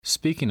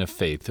Speaking of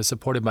Faith is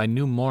supported by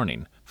New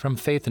Morning from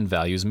Faith and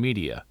Values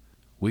Media,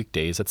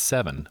 weekdays at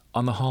 7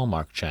 on the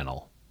Hallmark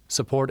Channel.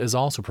 Support is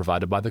also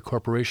provided by the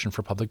Corporation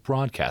for Public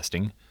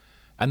Broadcasting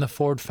and the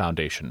Ford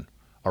Foundation,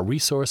 a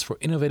resource for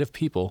innovative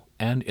people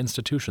and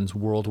institutions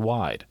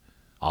worldwide,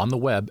 on the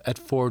web at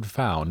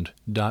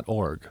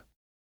fordfound.org.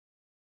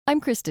 I'm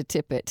Krista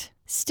Tippett.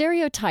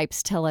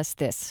 Stereotypes tell us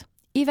this: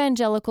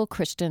 evangelical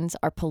Christians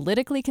are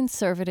politically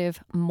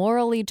conservative,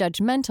 morally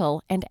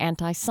judgmental, and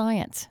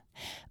anti-science.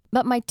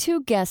 But my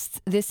two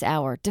guests this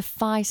hour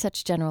defy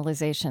such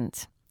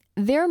generalizations.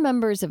 They're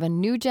members of a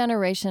new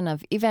generation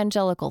of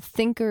evangelical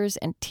thinkers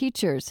and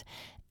teachers.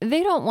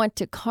 They don't want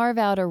to carve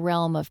out a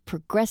realm of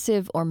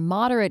progressive or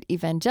moderate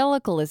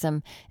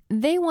evangelicalism.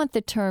 They want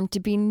the term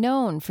to be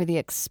known for the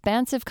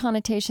expansive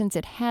connotations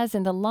it has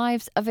in the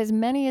lives of as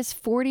many as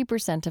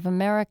 40% of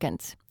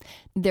Americans.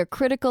 They're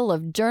critical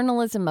of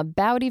journalism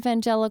about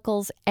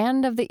evangelicals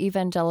and of the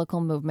evangelical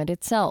movement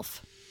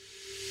itself.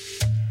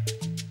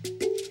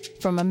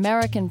 From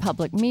American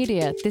Public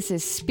Media, this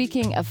is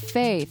Speaking of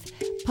Faith,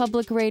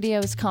 public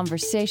radio's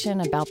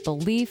conversation about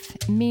belief,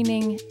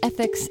 meaning,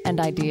 ethics, and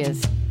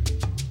ideas.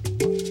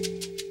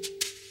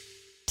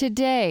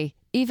 Today,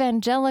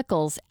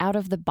 evangelicals out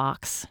of the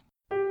box.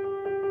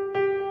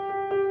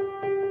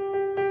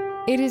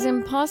 It is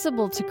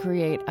impossible to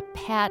create a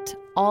pat,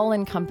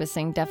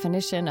 all-encompassing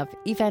definition of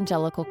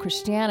evangelical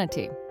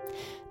Christianity.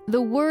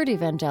 The word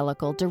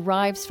evangelical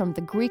derives from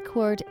the Greek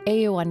word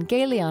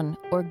euangelion,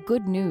 or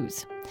good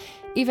news.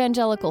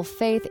 Evangelical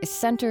faith is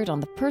centered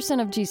on the person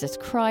of Jesus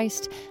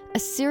Christ, a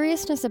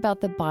seriousness about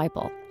the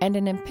Bible, and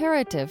an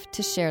imperative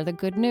to share the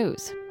good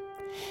news.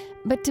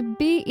 But to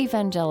be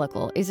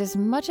evangelical is as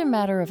much a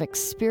matter of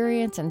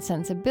experience and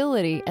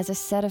sensibility as a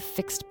set of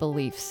fixed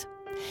beliefs.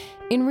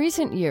 In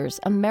recent years,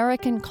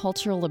 American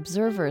cultural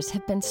observers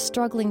have been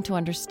struggling to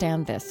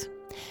understand this.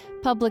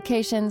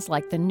 Publications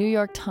like the New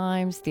York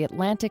Times, the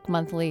Atlantic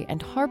Monthly,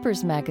 and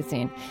Harper's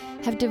Magazine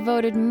have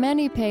devoted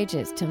many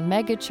pages to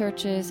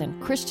megachurches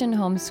and Christian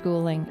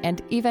homeschooling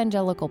and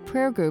evangelical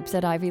prayer groups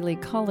at Ivy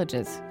League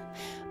colleges.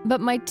 But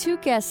my two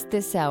guests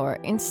this hour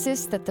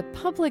insist that the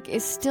public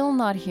is still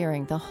not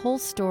hearing the whole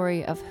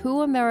story of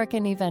who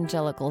American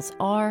evangelicals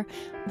are,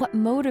 what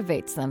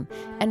motivates them,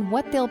 and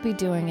what they'll be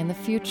doing in the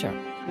future.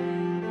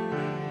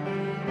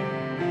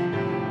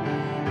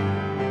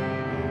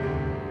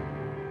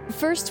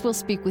 First, we'll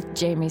speak with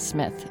Jamie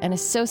Smith, an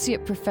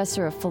associate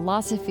professor of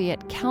philosophy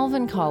at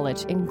Calvin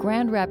College in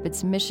Grand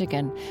Rapids,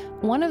 Michigan,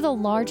 one of the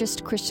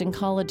largest Christian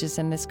colleges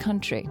in this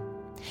country.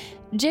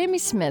 Jamie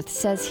Smith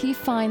says he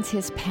finds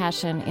his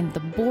passion in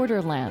the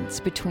borderlands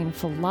between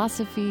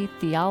philosophy,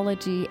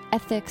 theology,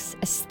 ethics,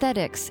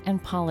 aesthetics,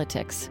 and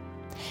politics.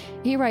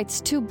 He writes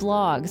 2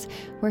 blogs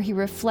where he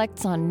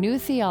reflects on new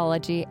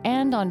theology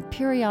and on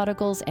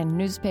periodicals and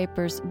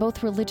newspapers,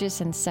 both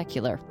religious and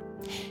secular.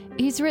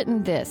 He's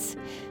written this: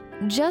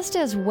 just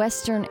as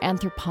Western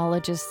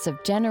anthropologists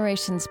of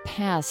generations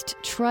past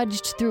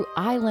trudged through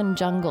island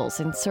jungles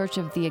in search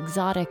of the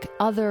exotic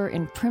other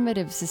in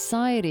primitive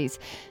societies,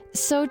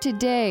 so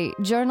today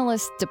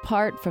journalists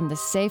depart from the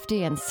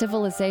safety and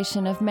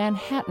civilization of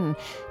Manhattan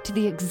to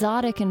the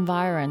exotic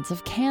environs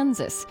of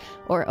Kansas,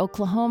 or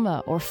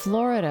Oklahoma, or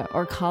Florida,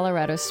 or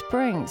Colorado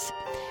Springs.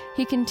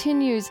 He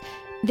continues,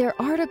 their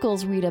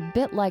articles read a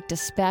bit like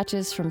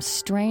dispatches from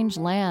strange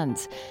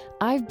lands.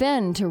 I've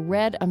been to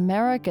Red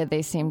America,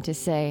 they seem to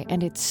say,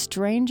 and it's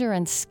stranger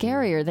and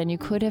scarier than you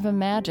could have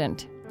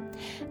imagined.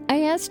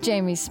 I asked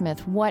Jamie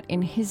Smith what,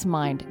 in his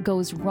mind,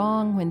 goes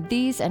wrong when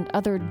these and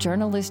other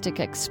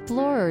journalistic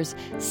explorers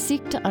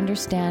seek to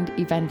understand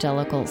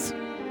evangelicals.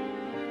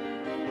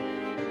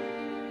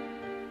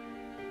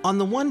 On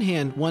the one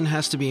hand, one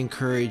has to be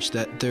encouraged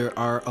that there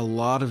are a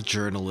lot of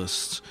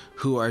journalists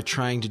who are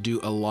trying to do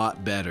a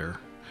lot better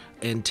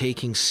and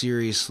taking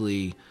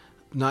seriously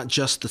not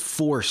just the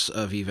force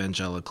of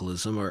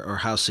evangelicalism or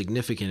how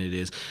significant it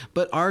is,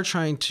 but are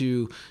trying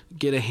to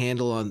get a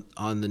handle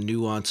on the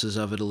nuances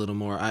of it a little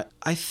more.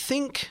 I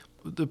think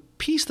the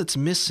piece that's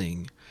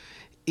missing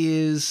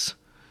is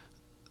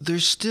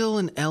there's still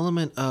an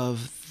element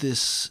of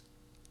this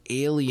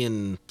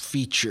alien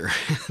feature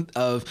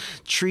of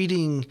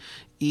treating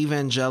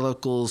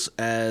evangelicals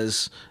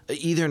as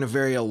either in a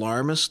very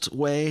alarmist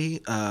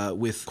way,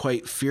 with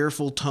quite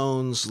fearful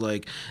tones,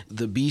 like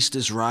the beast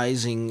is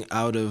rising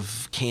out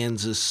of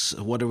Kansas,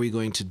 what are we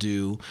going to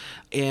do?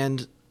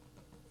 And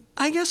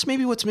I guess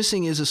maybe what's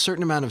missing is a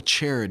certain amount of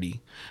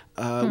charity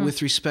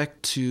with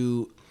respect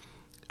to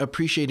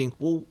appreciating,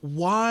 well,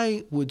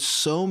 why would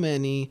so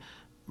many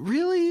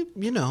really,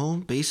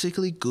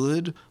 basically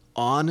good,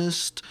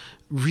 honest,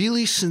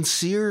 really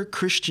sincere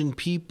Christian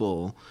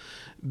people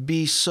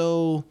be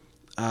so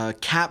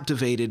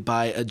captivated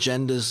by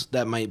agendas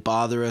that might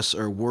bother us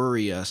or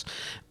worry us?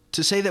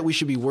 To say that we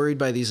should be worried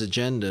by these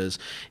agendas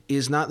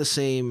is not the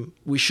same.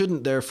 We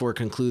shouldn't therefore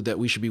conclude that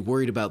we should be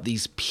worried about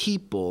these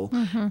people.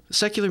 Mm-hmm.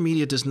 Secular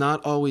media does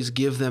not always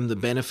give them the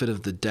benefit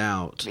of the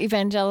doubt.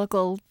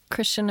 Evangelical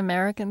Christian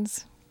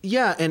Americans?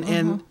 Yeah,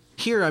 and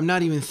here I'm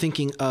not even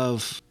thinking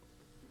of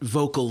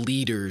vocal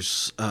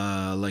leaders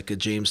like a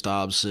James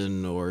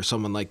Dobson or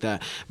someone like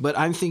that. But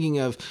I'm thinking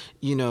of,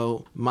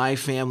 my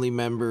family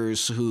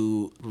members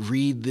who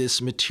read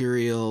this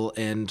material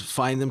and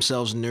find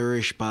themselves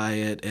nourished by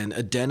it and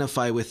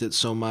identify with it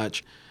so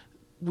much.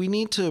 We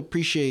need to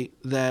appreciate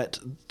that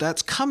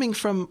that's coming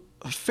from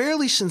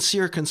fairly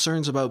sincere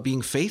concerns about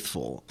being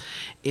faithful.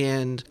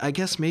 And I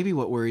guess maybe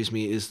what worries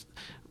me is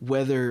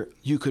whether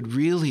you could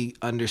really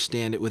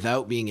understand it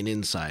without being an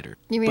insider.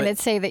 You mean to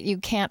say that you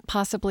can't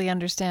possibly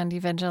understand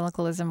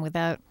evangelicalism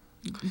without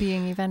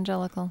being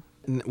evangelical?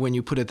 When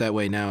you put it that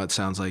way now, it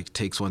sounds like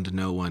takes one to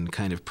know one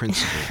kind of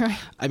principle. Right.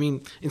 I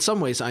mean, in some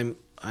ways, I'm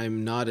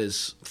not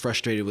as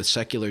frustrated with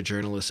secular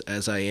journalists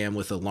as I am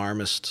with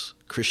alarmist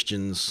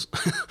Christians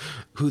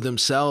who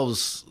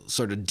themselves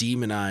sort of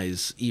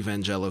demonize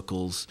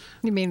evangelicals.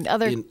 You mean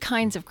other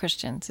kinds of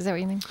Christians? Is that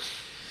what you mean?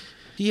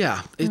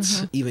 Yeah,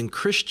 it's even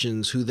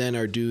Christians who then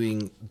are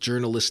doing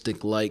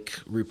journalistic-like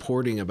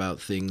reporting about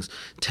things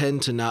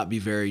tend to not be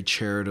very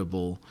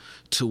charitable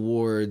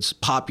towards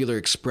popular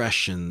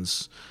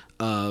expressions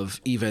of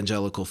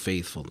evangelical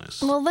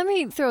faithfulness. Well, let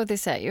me throw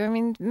this at you. I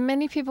mean,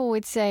 many people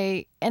would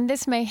say, and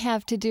this may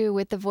have to do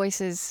with the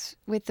voices,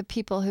 with the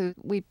people who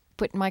we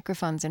put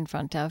microphones in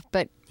front of,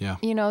 but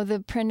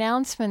the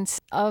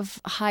pronouncements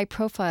of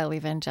high-profile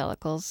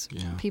evangelicals,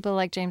 people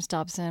like James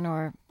Dobson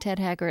or Ted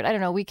Haggard, I don't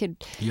know, we could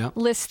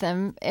list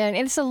them, and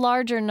it's a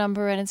larger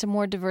number and it's a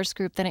more diverse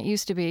group than it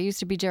used to be. It used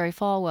to be Jerry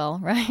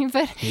Falwell, right?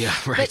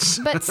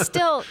 But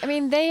still, I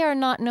mean, they are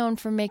not known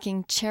for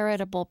making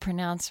charitable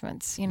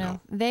pronouncements. No.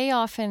 They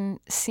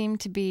often seem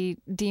to be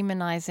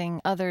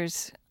demonizing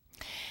others,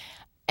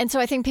 and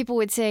so I think people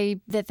would say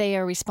that they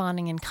are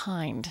responding in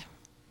kind.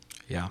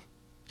 Yeah.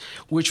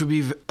 Which would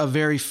be a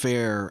very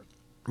fair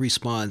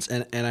response.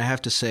 And I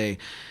have to say,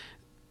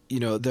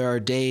 there are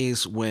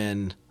days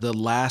when the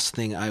last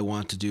thing I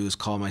want to do is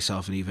call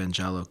myself an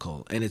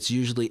evangelical. And it's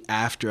usually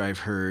after I've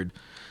heard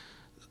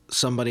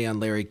somebody on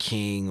Larry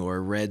King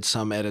or read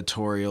some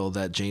editorial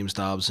that James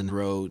Dobson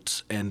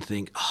wrote and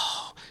think,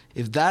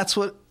 if that's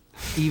what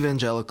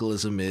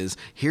evangelicalism is,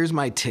 here's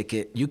my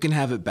ticket, you can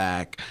have it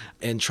back,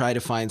 and try to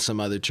find some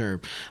other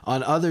term.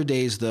 On other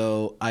days,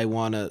 though, I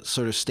want to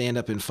sort of stand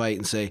up and fight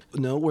and say,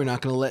 no, we're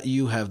not going to let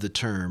you have the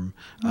term.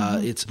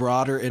 It's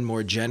broader and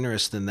more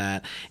generous than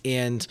that.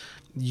 And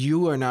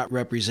you are not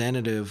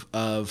representative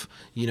of,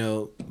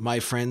 my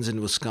friends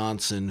in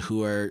Wisconsin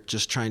who are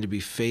just trying to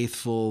be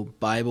faithful,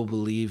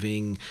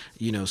 Bible-believing,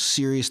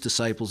 serious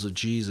disciples of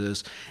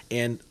Jesus.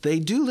 And they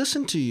do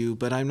listen to you,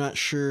 but I'm not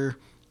sure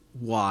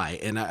why,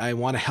 and I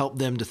want to help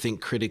them to think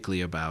critically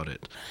about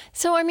it.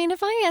 So, I mean, if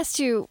I asked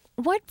you,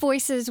 what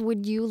voices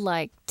would you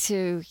like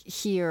to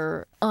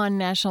hear on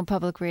National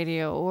Public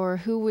Radio, or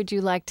who would you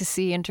like to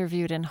see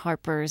interviewed in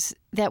Harper's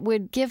that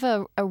would give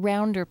a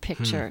rounder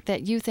picture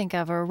that you think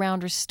of, or a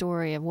rounder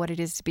story of what it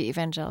is to be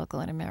evangelical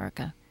in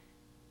America?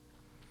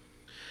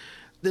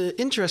 The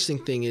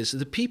interesting thing is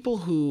the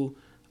people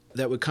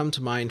that would come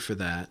to mind for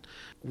that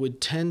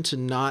would tend to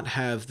not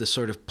have the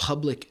sort of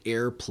public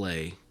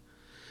airplay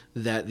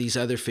that these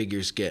other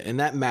figures get, and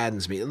that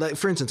maddens me. Like,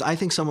 for instance, I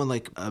think someone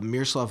like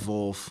Miroslav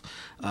Volf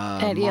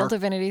at Yale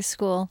Divinity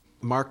School,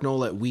 Mark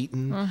Knoll at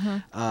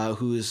Wheaton,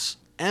 who is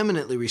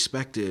eminently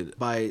respected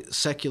by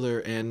secular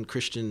and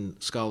Christian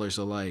scholars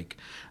alike.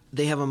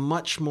 They have a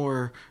much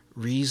more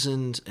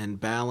reasoned and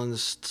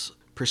balanced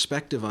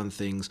perspective on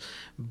things,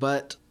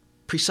 but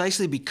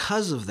precisely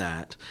because of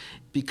that,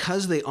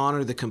 because they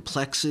honor the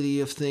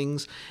complexity of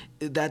things,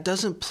 that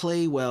doesn't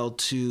play well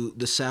to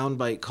the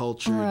soundbite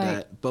culture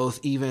that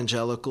both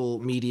evangelical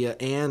media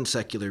and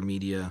secular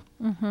media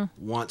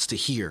wants to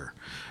hear.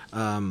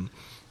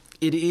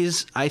 It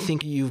is, I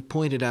think you've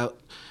pointed out,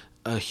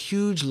 a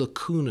huge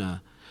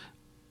lacuna,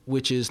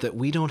 which is that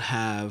we don't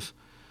have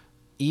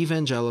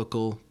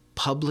evangelical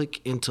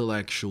public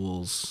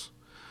intellectuals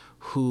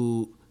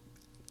who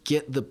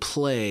get the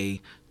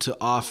play to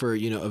offer,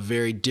 a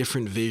very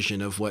different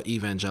vision of what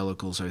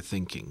evangelicals are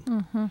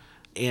thinking.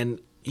 And,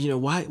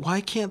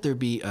 why can't there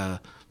be a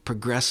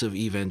progressive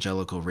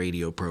evangelical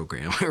radio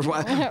program? Or why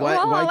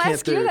I'll can't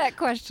ask you that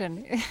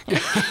question.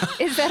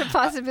 Is that a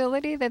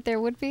possibility that there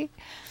would be?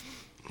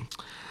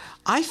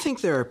 I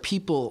think there are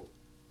people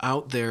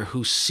out there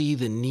who see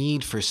the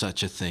need for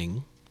such a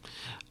thing.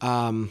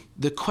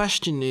 The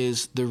question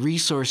is the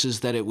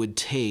resources that it would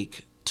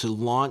take to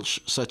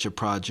launch such a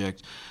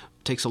project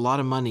takes a lot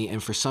of money,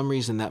 and for some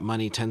reason that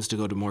money tends to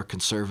go to more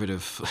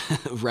conservative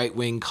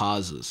right-wing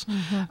causes.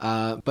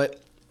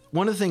 But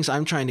one of the things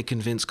I'm trying to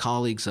convince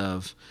colleagues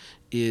of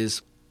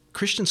is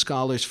Christian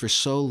scholars for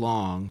so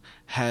long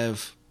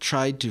have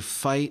tried to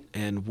fight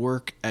and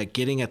work at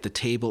getting at the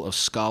table of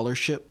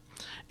scholarship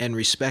and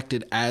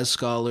respected as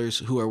scholars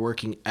who are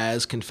working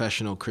as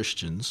confessional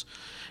Christians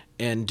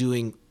and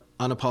doing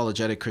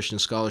unapologetic Christian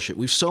scholarship.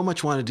 We've so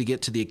much wanted to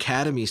get to the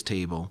academy's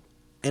table,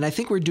 and I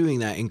think we're doing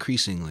that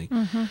increasingly.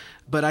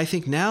 But I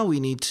think now we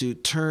need to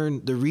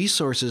turn the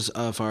resources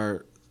of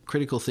our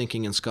critical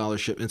thinking and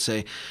scholarship and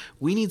say,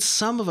 we need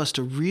some of us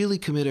to really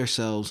commit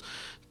ourselves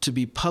to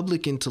be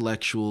public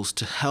intellectuals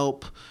to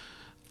help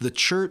the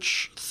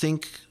church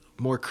think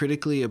more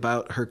critically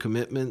about her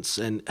commitments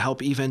and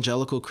help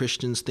evangelical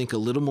Christians think a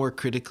little more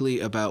critically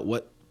about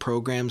what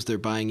programs they're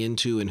buying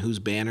into and whose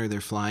banner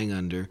they're flying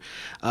under.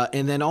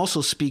 And then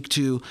also speak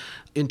to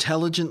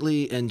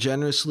intelligently and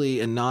generously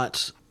and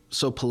not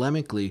so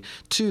polemically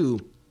to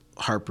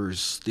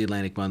Harper's, The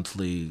Atlantic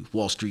Monthly,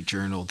 Wall Street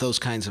Journal, those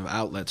kinds of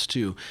outlets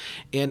too.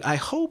 And I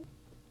hope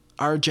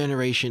our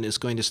generation is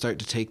going to start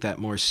to take that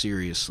more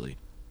seriously.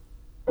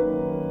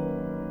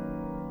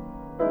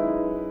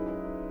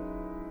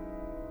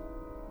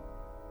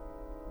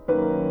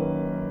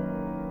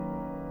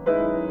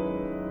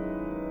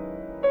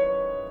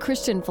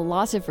 Christian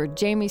philosopher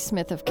Jamie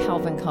Smith of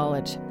Calvin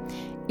College.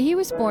 He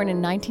was born in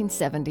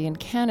 1970 in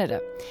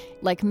Canada.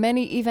 Like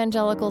many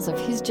evangelicals of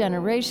his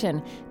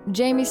generation,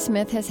 Jamie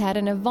Smith has had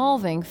an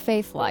evolving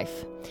faith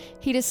life.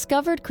 He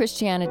discovered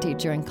Christianity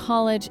during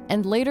college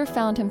and later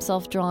found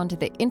himself drawn to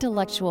the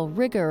intellectual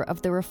rigor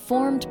of the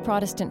Reformed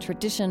Protestant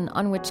tradition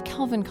on which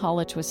Calvin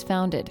College was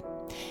founded.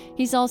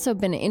 He's also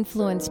been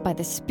influenced by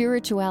the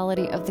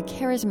spirituality of the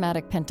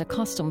charismatic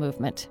Pentecostal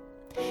movement.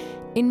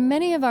 In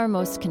many of our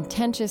most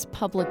contentious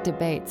public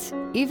debates,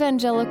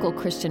 evangelical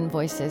Christian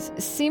voices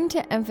seem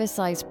to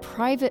emphasize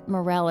private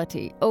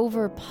morality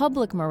over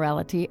public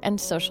morality and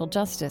social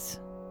justice.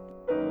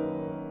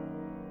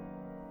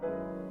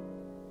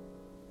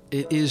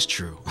 It is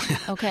true.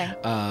 Okay.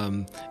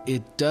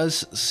 It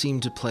does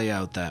seem to play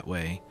out that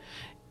way.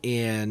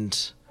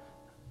 And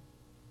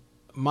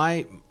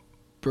my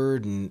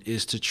burden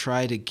is to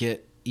try to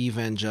get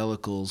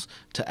evangelicals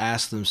to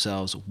ask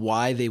themselves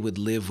why they would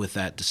live with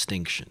that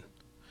distinction.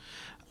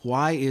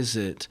 Why is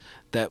it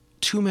that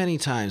too many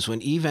times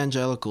when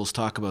evangelicals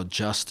talk about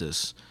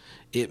justice,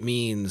 it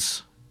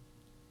means,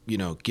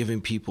 giving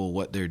people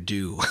what they're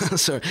due,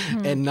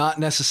 and not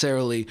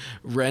necessarily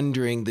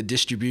rendering the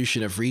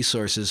distribution of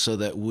resources so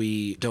that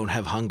we don't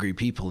have hungry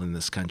people in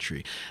this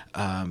country.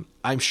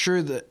 I'm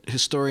sure that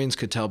historians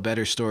could tell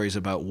better stories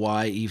about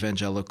why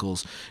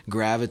evangelicals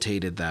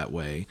gravitated that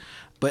way,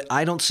 but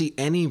I don't see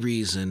any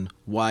reason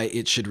why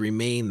it should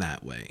remain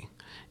that way.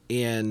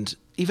 And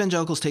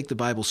evangelicals take the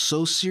Bible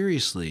so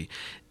seriously.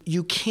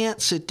 You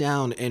can't sit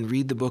down and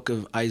read the book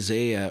of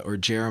Isaiah or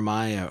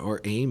Jeremiah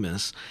or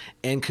Amos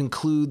and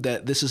conclude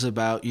that this is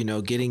about,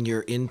 getting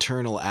your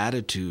internal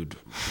attitude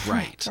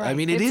right. Right. I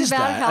mean, it's about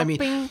that.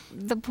 helping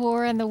the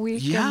poor and the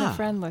weak and the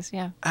friendless.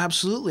 Yeah,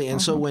 absolutely.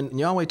 And so when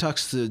Yahweh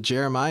talks to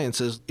Jeremiah and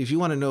says, if you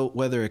want to know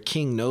whether a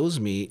king knows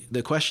me,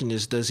 the question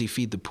is, does he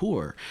feed the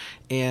poor?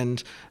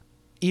 And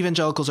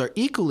evangelicals are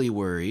equally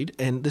worried,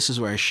 and this is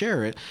where I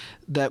share it,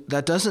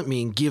 that doesn't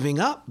mean giving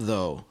up,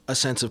 though, a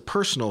sense of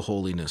personal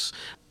holiness.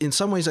 In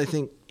some ways, I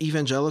think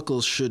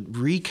evangelicals should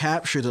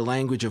recapture the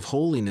language of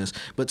holiness,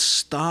 but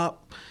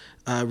stop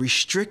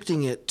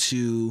restricting it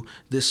to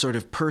this sort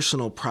of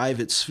personal,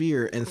 private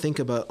sphere and think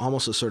about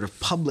almost a sort of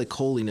public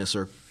holiness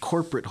or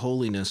corporate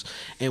holiness.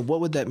 And what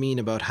would that mean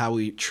about how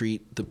we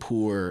treat the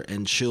poor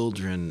and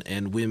children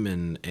and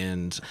women,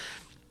 and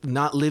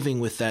not living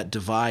with that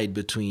divide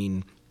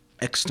between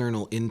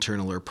external,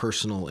 internal, or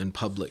personal and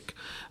public.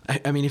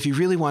 I mean, if you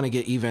really want to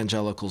get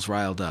evangelicals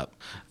riled up,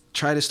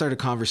 try to start a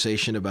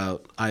conversation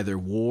about either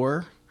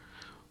war,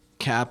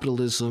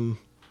 capitalism,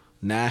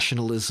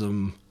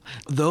 nationalism.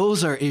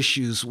 Those are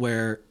issues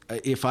where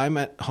if I'm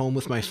at home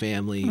with my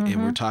family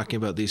and we're talking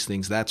about these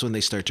things, that's when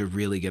they start to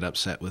really get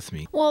upset with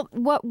me. Well,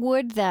 what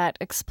would that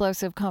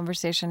explosive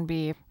conversation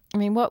be? I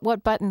mean,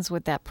 what buttons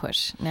would that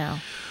push now?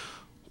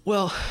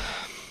 Well,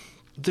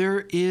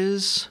 there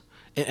is...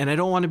 And I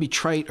don't want to be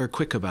trite or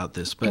quick about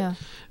this, but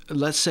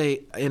let's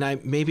say,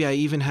 and maybe I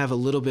even have a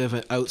little bit of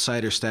an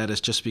outsider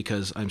status just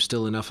because I'm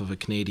still enough of a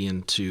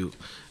Canadian to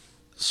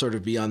sort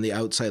of be on the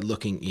outside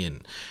looking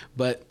in.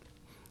 But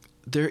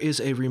there is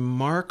a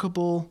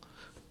remarkable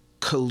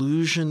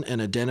collusion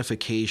and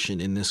identification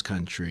in this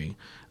country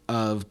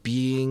of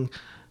being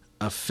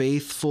a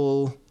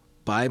faithful,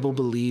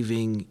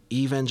 Bible-believing,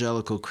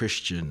 evangelical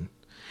Christian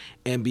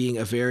and being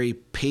a very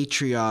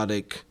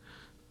patriotic,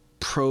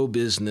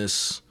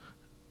 pro-business,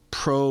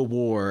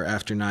 pro-war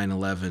after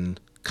 9/11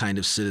 kind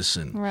of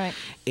citizen. Right.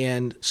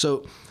 And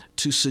so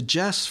to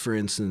suggest, for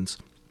instance,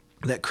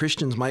 that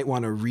Christians might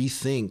want to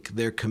rethink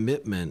their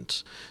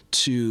commitment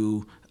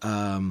to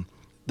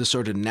the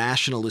sort of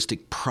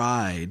nationalistic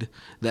pride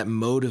that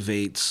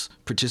motivates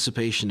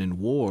participation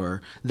in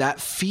war, that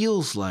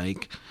feels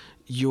like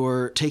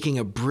you're taking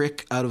a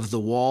brick out of the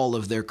wall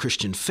of their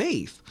Christian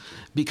faith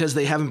because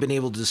they haven't been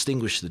able to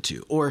distinguish the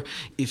two. Or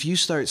if you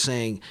start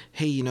saying,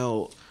 hey,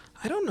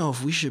 I don't know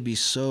if we should be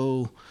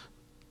so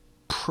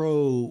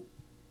pro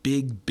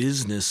big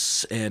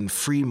business and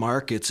free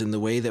markets in the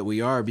way that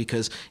we are,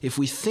 because if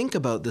we think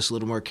about this a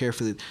little more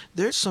carefully,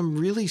 there's some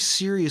really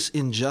serious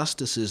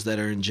injustices that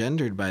are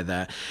engendered by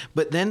that.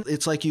 But then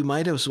it's like you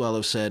might as well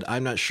have said,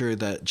 I'm not sure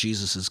that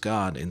Jesus is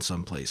God in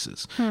some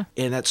places.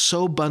 And that's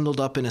so bundled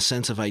up in a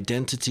sense of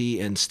identity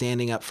and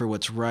standing up for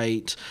what's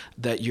right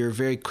that you're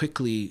very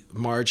quickly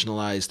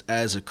marginalized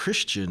as a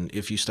Christian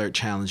if you start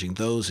challenging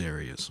those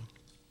areas.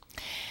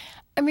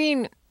 I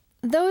mean,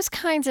 those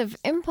kinds of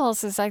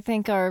impulses, I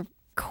think, are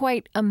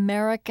quite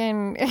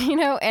American,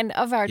 and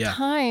of our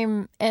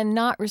time, and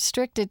not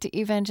restricted to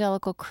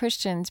evangelical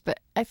Christians. But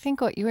I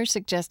think what you're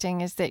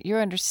suggesting is that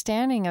your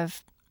understanding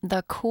of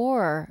the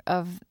core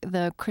of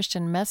the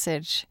Christian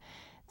message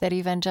that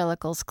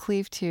evangelicals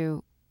cleave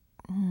to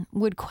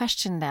would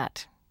question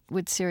that,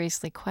 would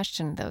seriously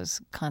question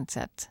those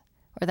concepts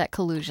or that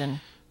collusion.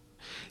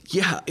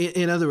 Yeah.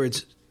 In other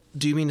words,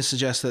 do you mean to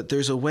suggest that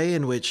there's a way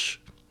in which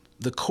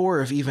the core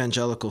of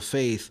evangelical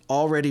faith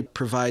already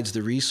provides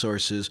the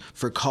resources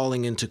for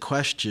calling into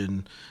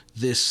question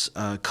this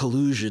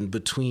collusion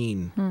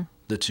between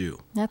the two?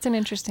 That's an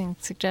interesting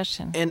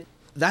suggestion. And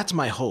that's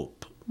my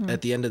hope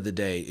at the end of the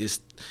day, is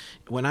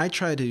when I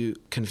try to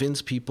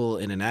convince people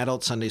in an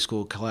adult Sunday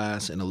school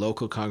class in a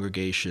local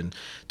congregation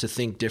to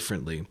think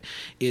differently,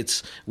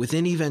 it's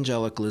within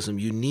evangelicalism,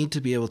 you need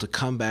to be able to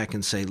come back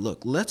and say,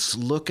 look, let's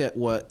look at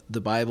what the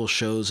Bible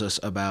shows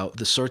us about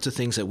the sorts of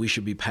things that we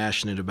should be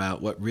passionate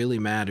about, what really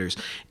matters.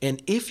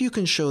 And if you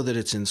can show that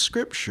it's in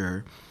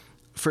Scripture,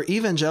 for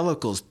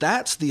evangelicals,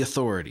 that's the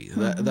authority.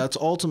 That's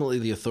ultimately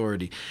the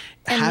authority.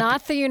 And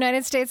not the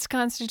United States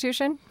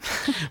Constitution?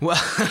 Well,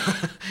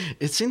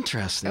 it's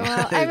interesting.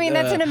 Well, I mean,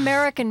 that's an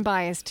American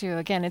bias, too.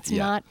 Again, it's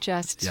not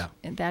just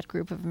that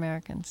group of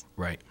Americans.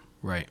 Right.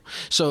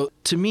 So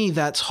to me,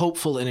 that's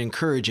hopeful and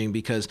encouraging,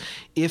 because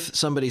if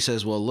somebody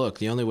says, well, look,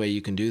 the only way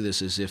you can do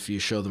this is if you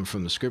show them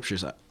from the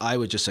Scriptures, I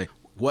would just say,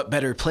 what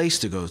better place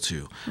to go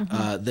to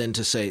than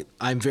to say,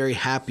 I'm very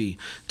happy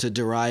to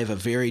derive a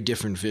very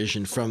different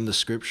vision from the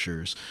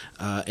Scriptures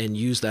and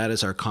use that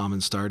as our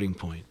common starting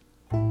point.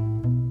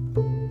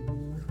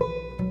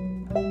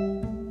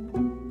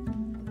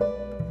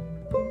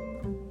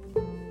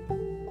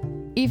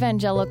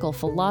 Evangelical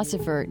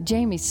philosopher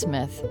Jamie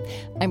Smith.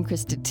 I'm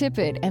Krista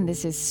Tippett, and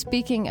this is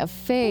Speaking of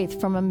Faith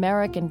from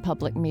American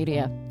Public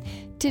Media.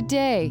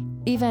 Today,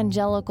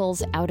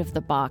 Evangelicals Out of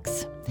the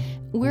Box.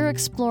 We're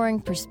exploring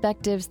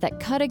perspectives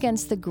that cut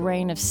against the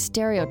grain of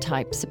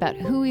stereotypes about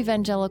who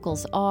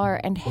evangelicals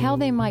are and how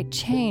they might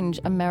change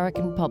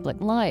American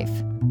public life.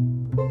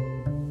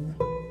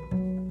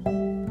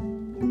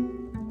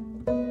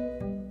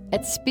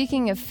 At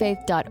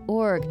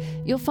speakingoffaith.org,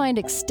 you'll find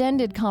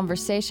extended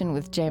conversation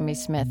with Jamie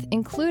Smith,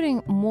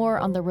 including more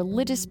on the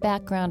religious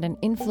background and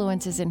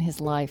influences in his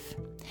life.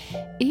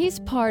 He's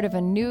part of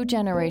a new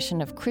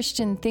generation of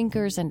Christian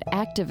thinkers and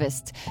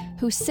activists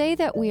who say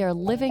that we are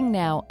living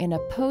now in a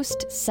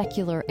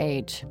post-secular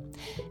age.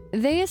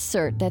 They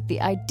assert that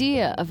the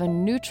idea of a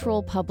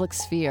neutral public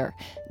sphere,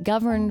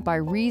 governed by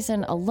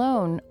reason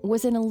alone,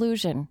 was an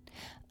illusion.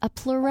 A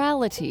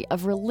plurality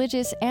of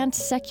religious and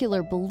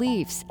secular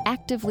beliefs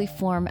actively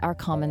form our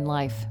common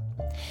life.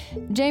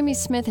 Jamie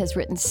Smith has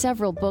written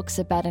several books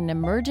about an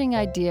emerging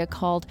idea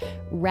called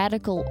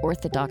radical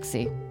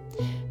orthodoxy.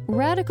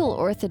 Radical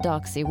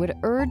orthodoxy would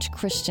urge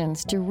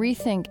Christians to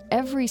rethink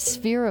every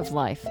sphere of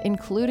life,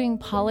 including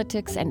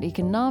politics and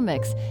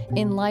economics,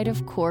 in light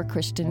of core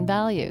Christian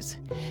values.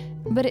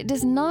 But it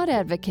does not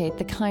advocate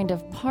the kind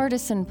of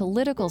partisan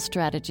political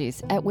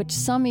strategies at which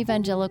some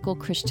evangelical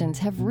Christians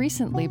have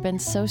recently been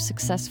so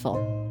successful.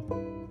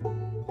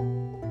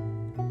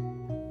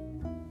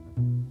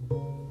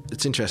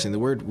 It's interesting. The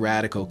word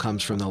radical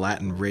comes from the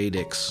Latin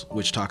radix,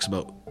 which talks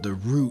about the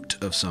root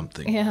of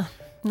something. Yeah,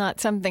 not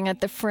something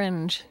at the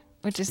fringe,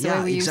 which is the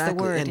way we use the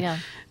word.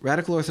 And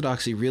radical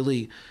orthodoxy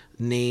really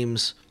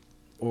names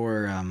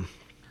or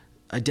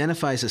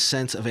identifies a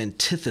sense of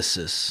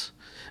antithesis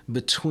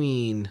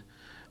between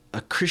a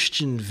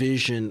Christian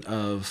vision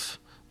of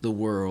the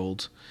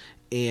world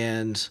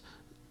and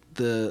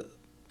the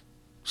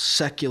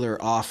secular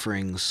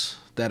offerings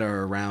that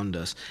are around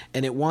us.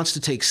 And it wants to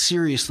take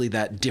seriously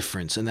that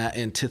difference and that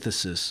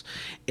antithesis.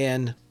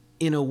 And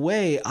in a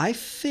way, I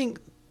think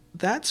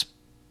that's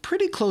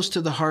pretty close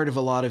to the heart of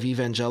a lot of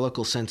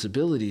evangelical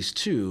sensibilities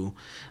too.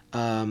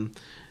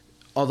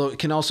 Although it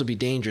can also be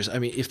dangerous. I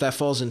mean, if that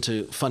falls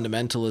into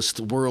fundamentalist,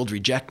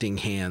 world-rejecting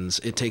hands,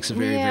 it takes a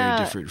very, very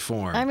different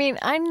form. I mean,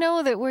 I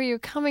know that where you're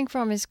coming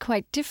from is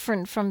quite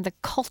different from the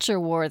culture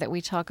war that we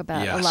talk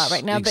about a lot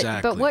right now.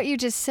 Exactly. But what you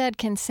just said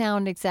can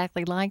sound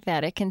exactly like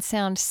that. It can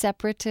sound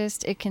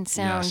separatist. It can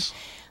sound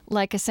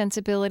like a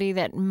sensibility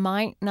that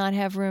might not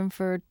have room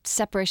for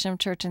separation of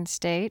church and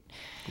state.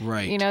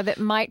 Right. You know, that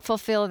might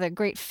fulfill the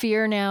great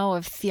fear now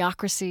of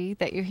theocracy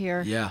that you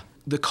hear. Yeah.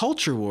 The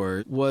culture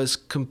war was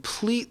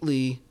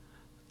completely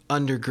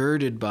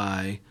undergirded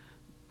by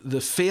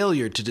the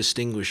failure to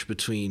distinguish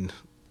between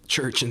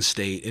church and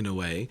state in a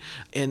way.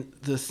 And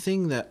the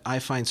thing that I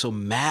find so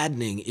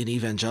maddening in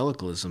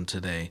evangelicalism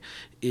today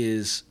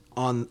is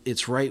on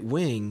its right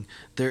wing,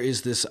 there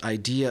is this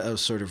idea of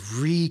sort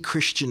of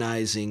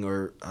re-Christianizing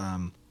or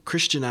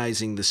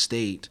Christianizing the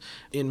state.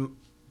 In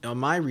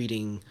my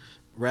reading,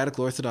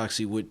 radical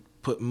orthodoxy would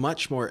put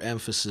much more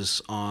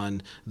emphasis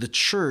on the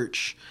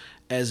church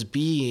as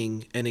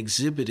being and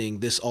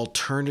exhibiting this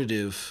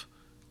alternative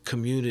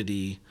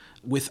community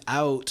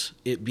without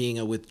it being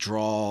a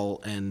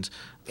withdrawal and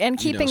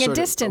keeping a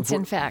distance,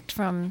 in fact,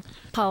 from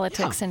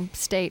politics and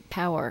state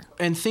power.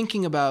 And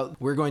thinking about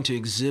we're going to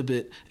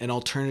exhibit an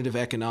alternative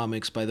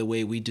economics by the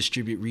way we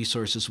distribute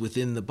resources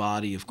within the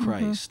body of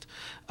Christ.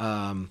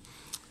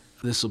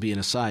 This will be an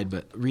aside,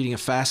 but reading a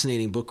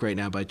fascinating book right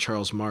now by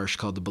Charles Marsh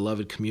called The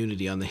Beloved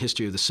Community on the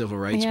history of the civil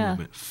rights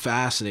movement.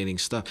 Fascinating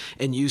stuff.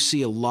 And you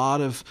see a lot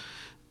of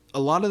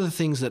the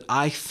things that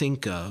I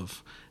think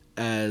of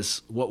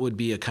as what would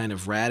be a kind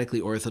of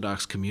radically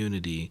orthodox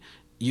community,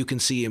 you can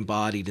see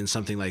embodied in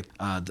something like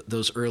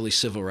those early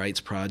civil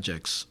rights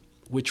projects,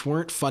 which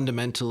weren't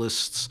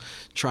fundamentalists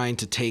trying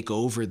to take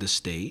over the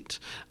state,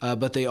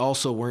 but they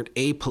also weren't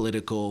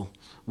apolitical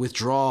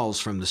withdrawals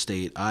from the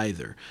state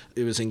either.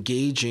 It was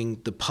engaging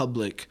the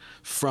public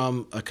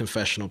from a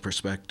confessional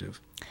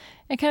perspective.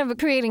 And kind of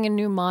creating a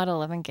new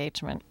model of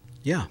engagement.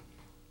 Yeah.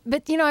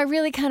 But, I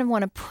really kind of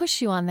want to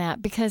push you on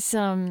that because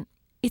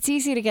it's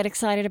easy to get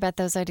excited about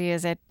those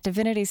ideas at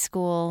divinity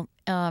school.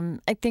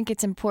 I think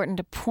it's important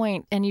to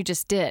point, and you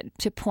just did,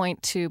 to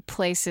point to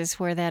places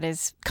where that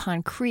is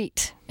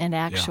concrete and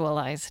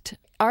actualized.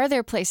 Yeah. Are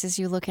there places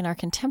you look in our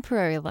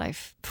contemporary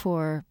life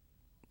for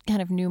kind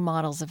of new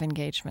models of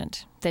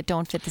engagement that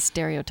don't fit the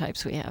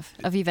stereotypes we have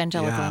of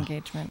evangelical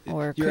engagement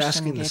or You're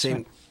Christian asking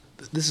engagement?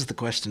 This is the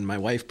question my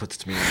wife puts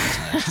to me all the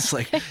time. It's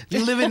like,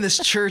 you live in this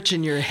church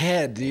in your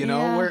head,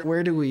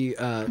 where do we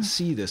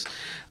see this?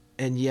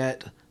 And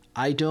yet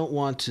I don't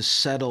want to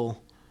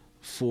settle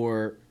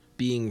for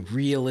being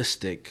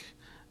realistic.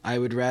 I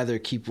would rather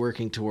keep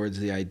working towards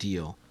the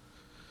ideal.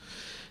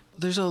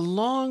 There's a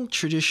long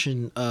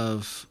tradition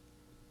of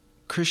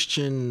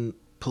Christian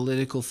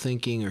political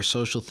thinking or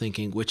social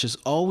thinking, which has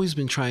always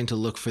been trying to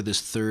look for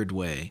this third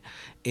way.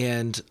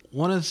 And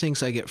one of the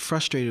things I get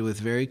frustrated with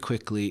very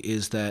quickly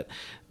is that,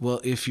 well,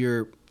 if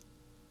you're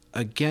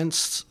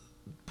against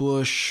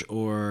Bush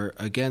or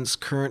against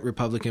current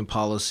Republican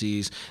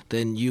policies,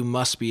 then you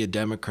must be a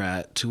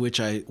Democrat, to which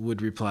I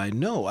would reply,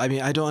 no. I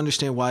mean, I don't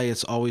understand why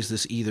it's always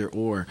this either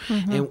or.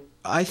 And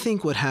I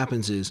think what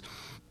happens is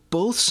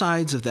both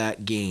sides of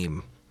that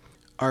game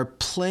are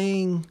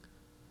playing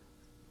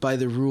by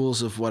the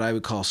rules of what I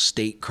would call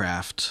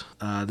statecraft.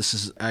 This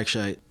is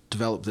actually, I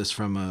developed this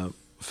from a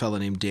fellow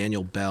named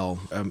Daniel Bell,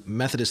 a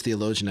Methodist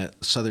theologian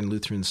at Southern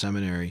Lutheran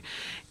Seminary.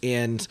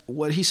 And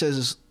what he says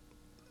is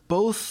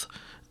both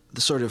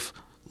the sort of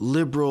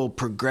liberal,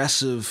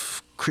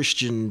 progressive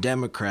Christian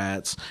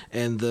Democrats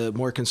and the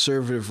more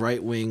conservative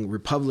right-wing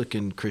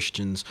Republican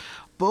Christians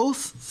both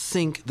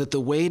think that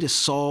the way to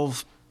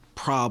solve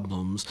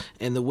problems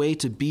and the way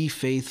to be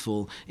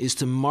faithful is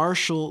to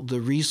marshal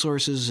the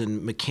resources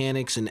and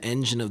mechanics and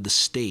engine of the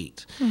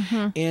state.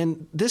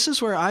 And this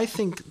is where I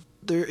think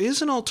there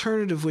is an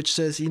alternative which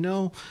says,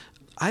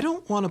 I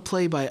don't want to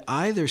play by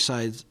either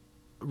side's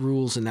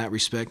rules in that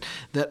respect,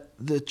 that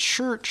the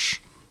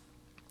church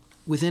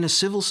within a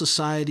civil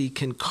society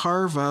can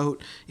carve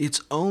out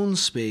its own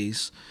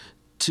space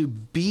to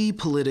be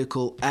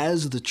political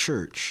as the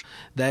church.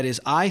 That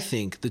is, I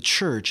think the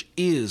church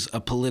is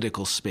a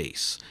political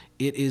space.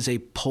 It is a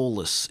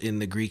polis in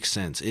the Greek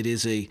sense. It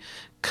is a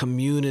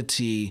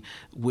community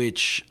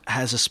which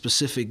has a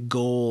specific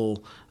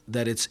goal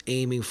that it's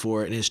aiming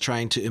for and is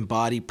trying to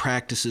embody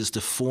practices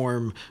to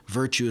form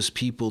virtuous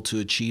people to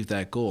achieve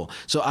that goal.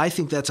 So I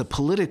think that's a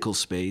political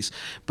space,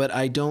 but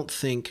I don't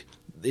think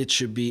it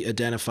should be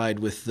identified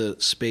with the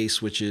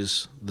space which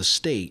is the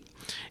state.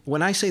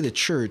 When I say the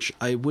church,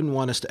 I wouldn't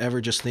want us to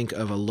ever just think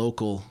of a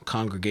local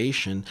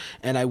congregation,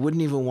 and I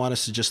wouldn't even want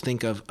us to just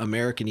think of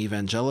American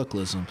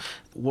evangelicalism.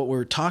 What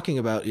we're talking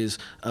about is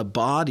a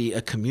body,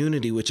 a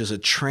community, which is a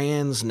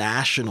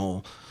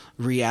transnational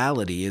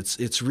reality.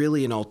 It's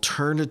really an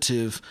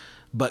alternative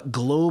but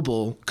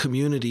global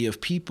community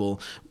of people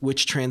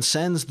which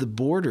transcends the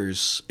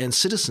borders and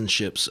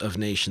citizenships of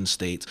nation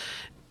states.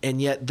 And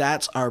yet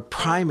that's our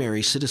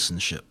primary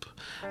citizenship.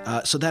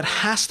 So that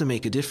has to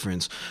make a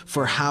difference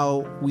for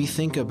how we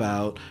think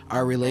about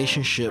our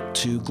relationship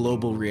to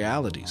global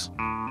realities.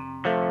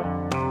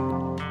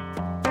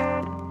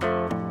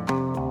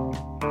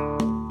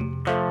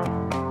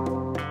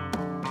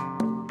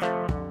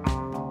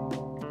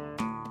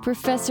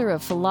 Professor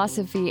of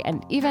Philosophy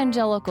and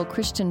evangelical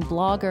Christian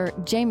blogger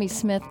Jamie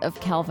Smith of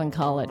Calvin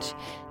College.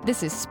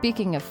 This is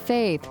Speaking of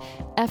Faith.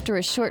 After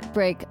a short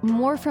break,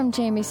 more from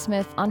Jamie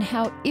Smith on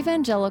how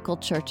evangelical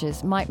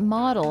churches might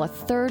model a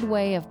third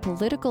way of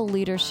political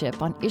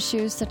leadership on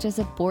issues such as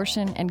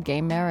abortion and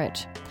gay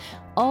marriage.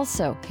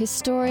 Also,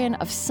 historian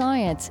of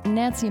science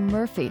Nancey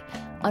Murphy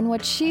on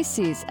what she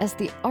sees as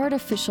the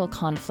artificial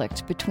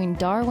conflict between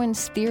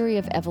Darwin's theory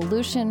of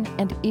evolution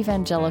and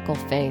evangelical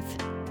faith.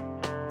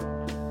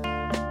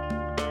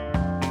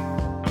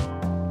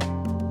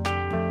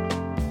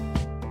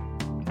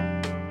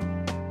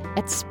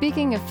 At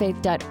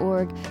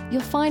speakingoffaith.org,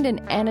 you'll find an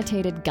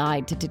annotated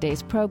guide to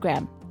today's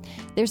program.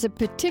 There's a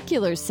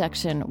particulars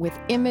section with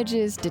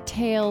images,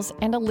 details,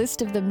 and a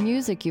list of the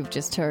music you've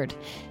just heard.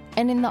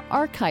 And in the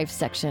archive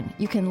section,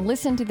 you can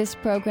listen to this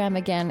program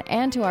again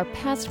and to our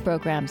past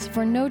programs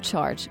for no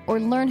charge or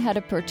learn how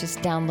to purchase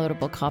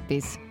downloadable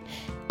copies.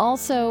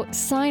 Also,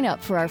 sign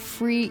up for our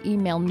free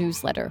email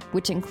newsletter,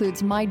 which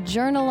includes my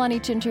journal on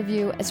each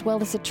interview as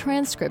well as a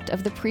transcript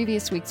of the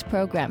previous week's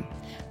program.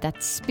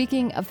 That's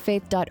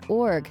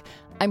speakingoffaith.org.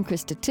 I'm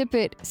Krista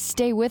Tippett.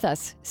 Stay with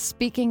us.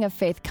 Speaking of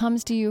Faith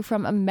comes to you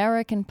from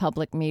American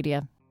Public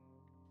Media.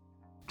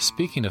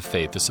 Speaking of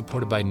Faith is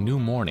supported by New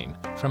Morning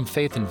from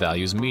Faith and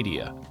Values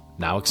Media,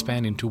 now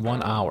expanding to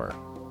 1 hour.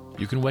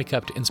 You can wake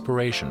up to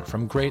inspiration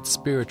from great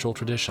spiritual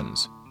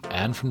traditions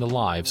and from the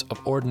lives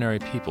of ordinary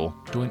people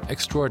doing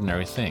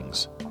extraordinary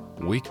things.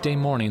 Weekday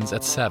mornings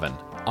at 7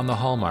 on the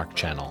Hallmark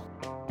Channel.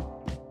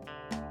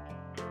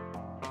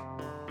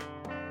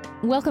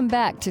 Welcome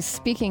back to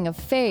Speaking of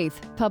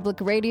Faith,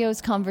 Public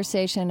Radio's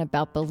conversation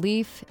about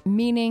belief,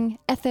 meaning,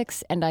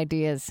 ethics, and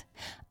ideas.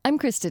 I'm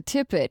Krista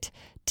Tippett.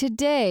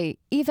 Today,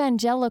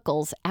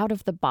 Evangelicals out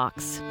of the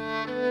box.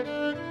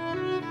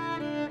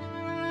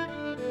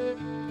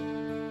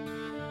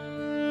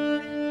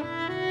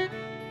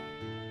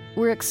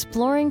 We're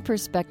exploring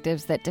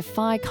perspectives that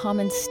defy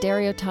common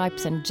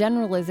stereotypes and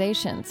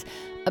generalizations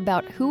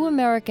about who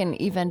American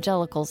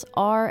evangelicals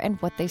are and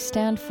what they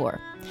stand for.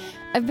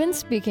 I've been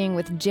speaking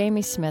with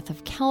Jamie Smith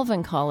of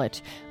Calvin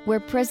College, where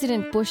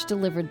President Bush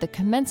delivered the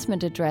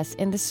commencement address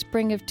in the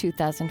spring of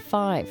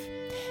 2005.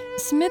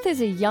 Smith is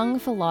a young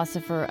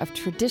philosopher of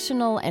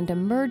traditional and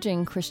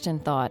emerging Christian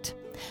thought.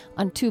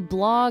 On 2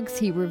 blogs,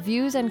 he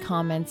reviews and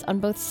comments on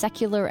both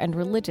secular and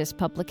religious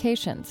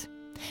publications.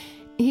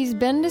 He's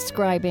been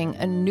describing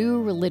a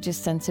new religious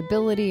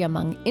sensibility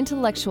among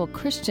intellectual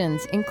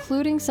Christians,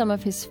 including some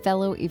of his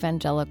fellow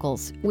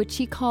evangelicals, which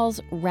he calls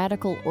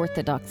radical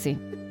orthodoxy.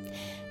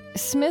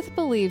 Smith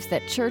believes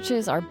that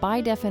churches are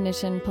by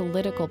definition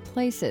political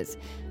places,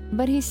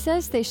 but he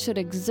says they should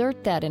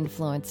exert that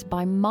influence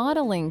by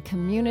modeling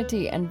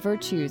community and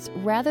virtues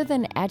rather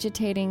than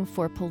agitating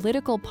for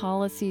political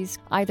policies,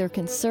 either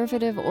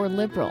conservative or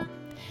liberal.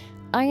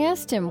 I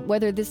asked him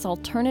whether this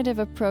alternative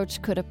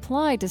approach could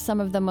apply to some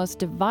of the most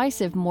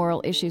divisive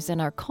moral issues in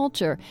our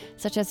culture,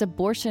 such as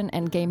abortion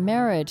and gay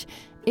marriage,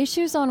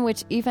 issues on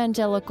which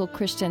evangelical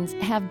Christians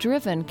have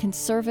driven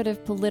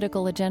conservative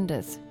political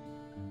agendas.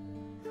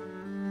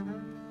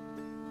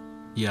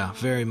 Yeah,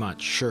 very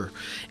much, sure.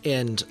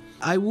 And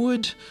I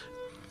would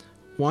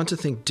want to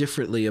think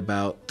differently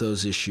about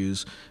those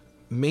issues,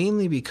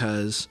 mainly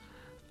because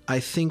I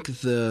think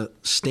the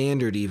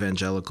standard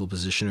evangelical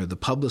position or the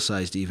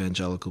publicized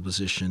evangelical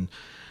position,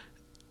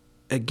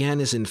 again,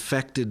 is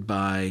infected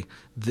by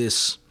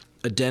this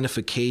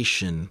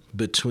identification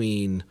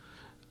between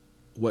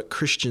what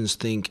Christians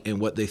think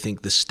and what they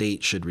think the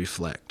state should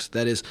reflect.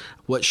 That is,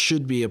 what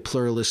should be a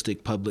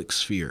pluralistic public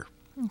sphere.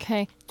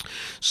 Okay.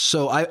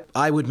 So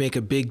I would make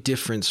a big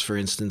difference, for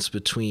instance,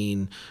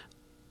 between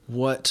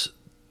what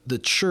the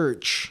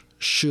church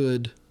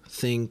should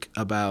think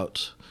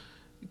about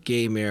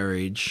gay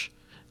marriage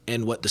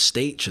and what the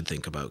state should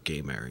think about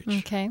gay marriage.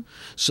 Okay.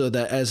 So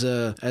that as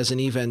an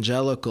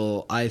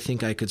evangelical, I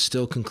think I could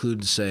still conclude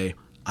and say,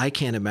 I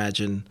can't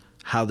imagine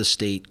how the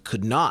state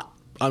could not.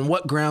 On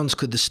what grounds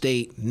could the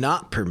state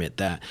not permit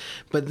that?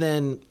 But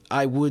then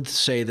I would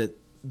say that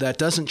that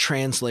doesn't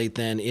translate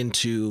then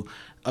into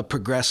a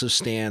progressive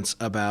stance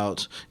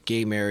about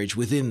gay marriage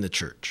within the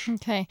church.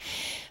 Okay.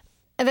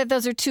 And that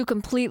those are 2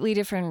 completely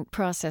different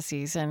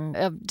processes and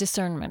of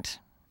discernment.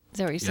 Is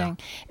that what you're saying?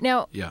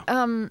 Now,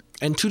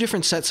 and 2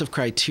 different sets of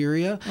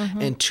criteria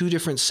and 2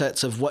 different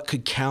sets of what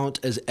could count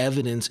as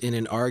evidence in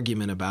an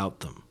argument about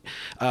them.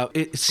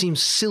 It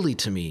seems silly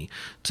to me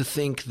to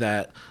think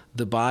that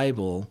the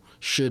Bible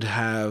should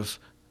have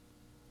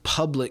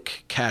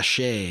public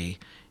cachet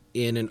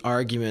in an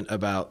argument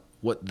about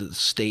what the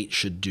state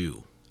should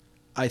do.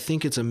 I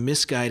think it's a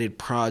misguided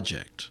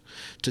project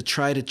to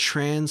try to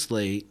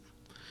translate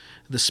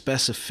the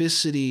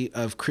specificity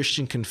of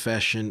Christian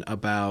confession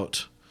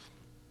about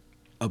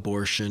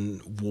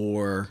abortion,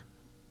 war,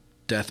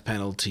 death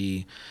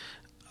penalty.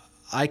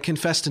 I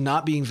confess to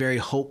not being very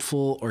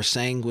hopeful or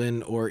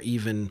sanguine or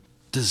even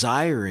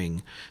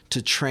desiring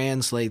to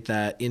translate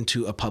that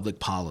into a public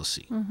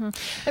policy.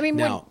 I mean,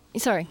 now,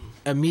 sorry.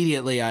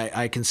 Immediately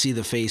I can see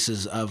the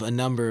faces of a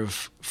number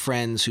of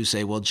friends who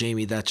say, well,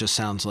 Jamie, that just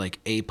sounds like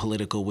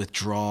apolitical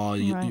withdrawal.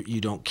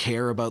 You don't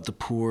care about the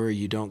poor.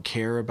 You don't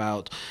care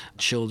about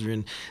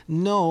children.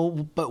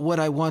 No, but what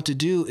I want to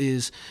do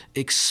is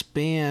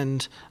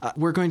expand.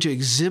 We're going to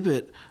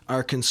exhibit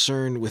our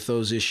concern with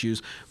those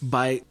issues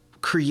by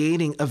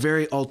creating a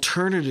very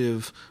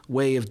alternative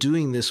way of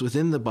doing this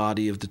within the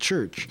body of the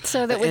church.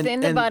 So that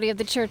within the body of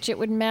the church, it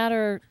would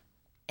matter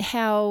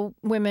how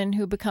women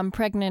who become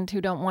pregnant,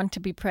 who don't want to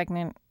be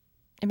pregnant,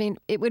 I mean,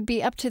 it would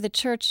be up to the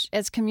church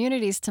as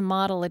communities to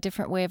model a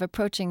different way of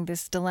approaching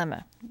this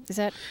dilemma. Is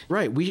that?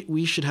 Right.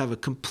 We should have a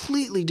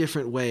completely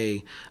different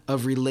way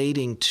of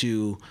relating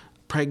to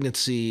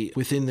pregnancy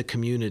within the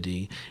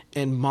community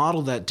and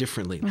model that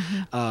differently.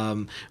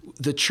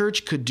 The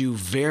church could do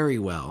very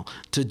well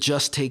to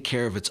just take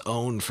care of its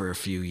own for a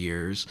few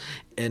years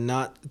and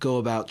not go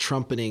about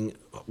trumpeting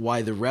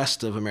why the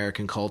rest of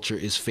American culture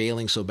is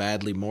failing so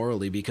badly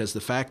morally, because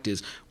the fact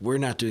is we're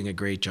not doing a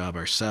great job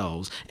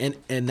ourselves. And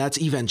that's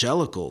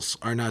evangelicals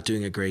are not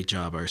doing a great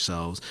job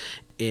ourselves.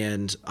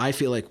 And I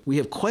feel like we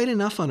have quite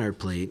enough on our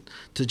plate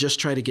to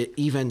just try to get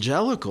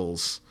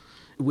evangelicals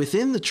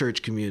within the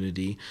church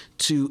community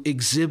to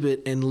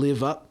exhibit and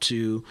live up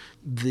to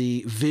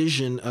the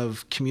vision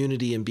of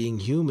community and being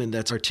human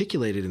that's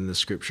articulated in the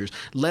scriptures,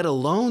 let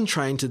alone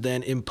trying to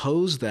then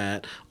impose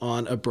that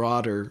on a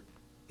broader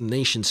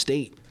nation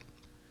state.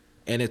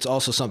 And it's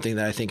also something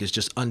that I think is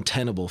just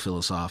untenable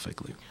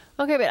philosophically.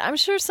 Okay, but I'm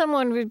sure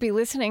someone would be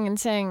listening and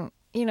saying,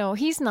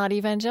 he's not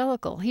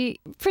evangelical.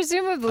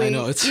 Presumably,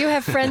 you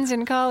have friends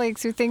and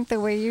colleagues who think the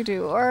way you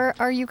do, or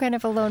are you kind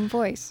of a lone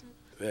voice?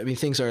 I mean,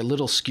 things are a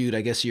little skewed. I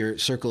guess your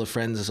circle of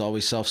friends is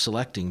always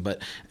self-selecting.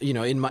 But,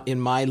 in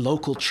my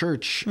local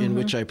church in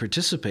which I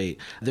participate,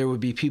 there would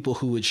be people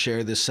who would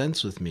share this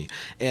sense with me.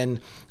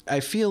 And I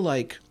feel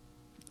like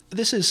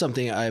this is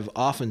something I've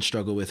often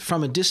struggled with.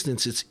 From a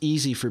distance, it's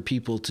easy for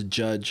people to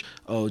judge,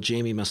 oh,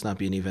 Jamie must not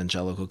be an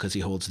evangelical because he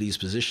holds these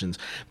positions.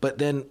 But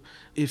then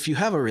if you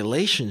have a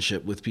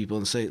relationship with people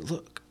and say,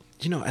 look,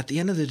 at the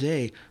end of the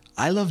day,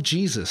 I love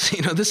Jesus.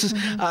 This is,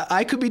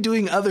 I could be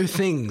doing other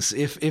things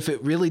if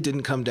it really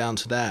didn't come down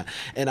to that.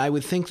 And I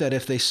would think that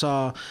if they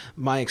saw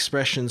my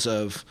expressions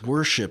of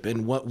worship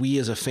and what we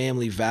as a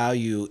family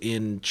value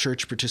in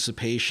church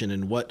participation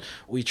and what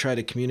we try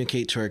to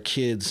communicate to our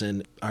kids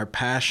and our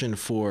passion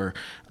for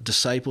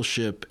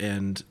discipleship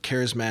and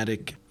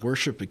charismatic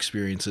worship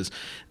experiences,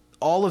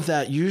 all of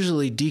that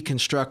usually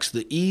deconstructs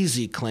the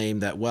easy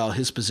claim that, well,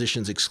 his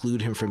positions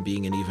exclude him from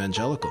being an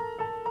evangelical.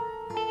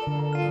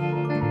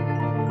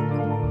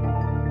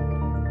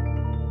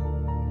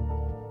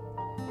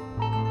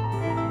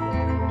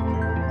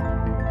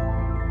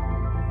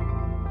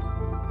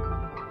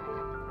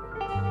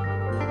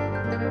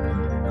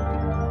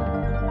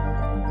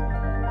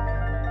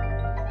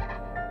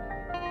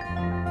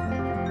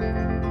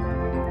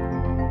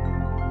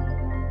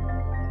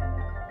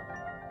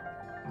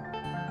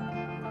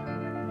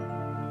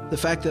 The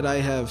fact that I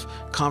have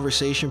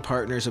conversation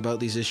partners about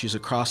these issues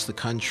across the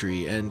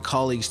country and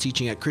colleagues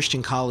teaching at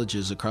Christian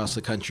colleges across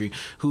the country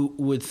who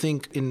would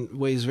think in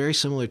ways very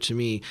similar to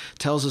me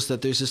tells us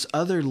that there's this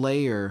other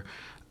layer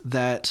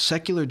that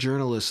secular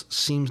journalists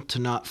seem to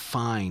not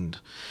find.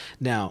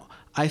 Now,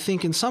 I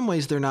think in some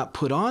ways they're not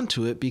put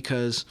onto it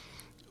because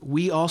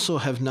we also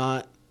have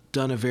not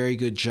done a very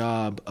good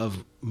job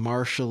of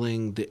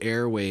marshaling the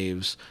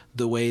airwaves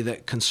the way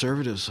that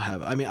conservatives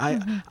have. I mean,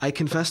 I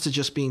confess to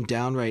just being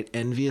downright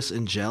envious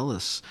and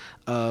jealous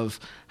of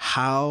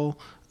how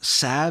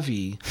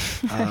savvy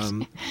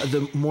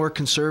the more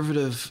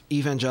conservative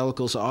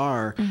evangelicals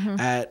are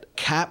at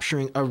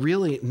capturing a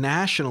really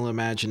national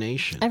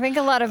imagination. I think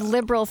a lot of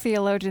liberal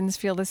theologians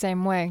feel the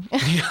same way.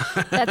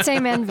 That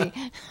same envy.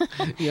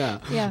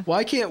 Yeah.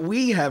 Why can't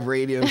we have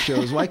radio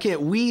shows? Why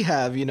can't we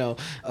have,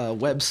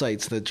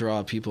 websites that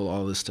draw people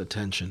all this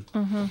attention?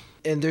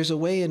 And there's a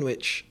way in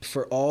which,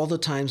 for all the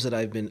times that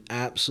I've been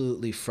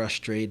absolutely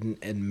frustrated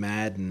and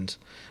maddened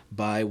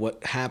by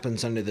what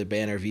happens under the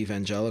banner of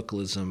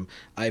evangelicalism,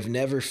 I've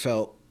never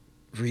felt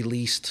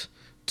released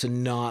to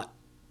not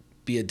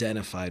be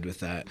identified with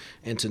that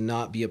and to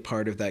not be a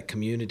part of that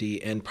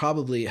community, and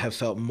probably have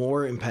felt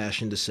more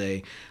impassioned to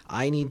say,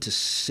 I need to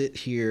sit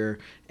here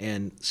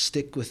and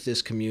stick with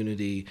this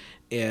community,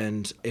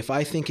 and if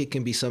I think it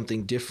can be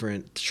something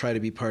different, to try to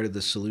be part of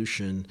the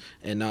solution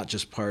and not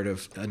just part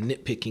of a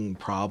nitpicking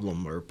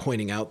problem or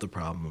pointing out the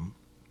problem.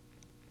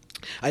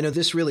 I know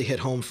this really hit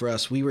home for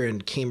us. We were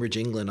in Cambridge,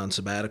 England on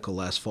sabbatical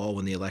last fall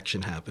when the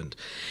election happened.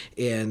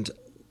 And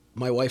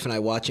my wife and I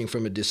watching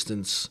from a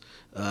distance,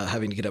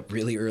 having to get up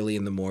really early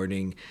in the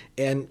morning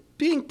and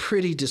being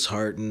pretty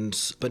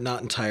disheartened, but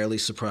not entirely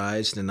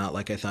surprised and not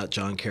like I thought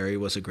John Kerry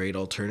was a great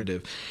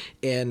alternative.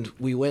 And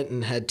we went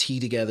and had tea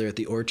together at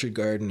the Orchard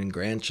Garden in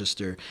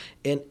Grantchester.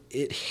 And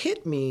it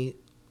hit me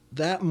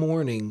that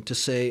morning to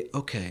say,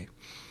 okay,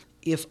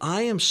 if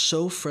I am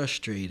so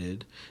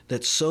frustrated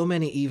that so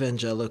many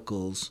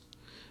evangelicals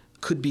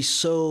could be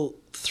so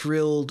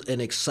thrilled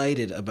and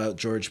excited about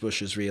George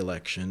Bush's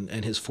reelection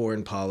and his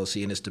foreign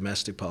policy and his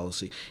domestic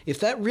policy, if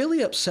that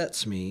really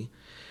upsets me,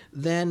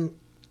 then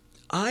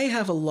I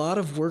have a lot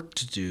of work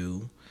to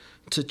do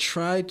to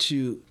try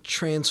to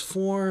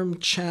transform,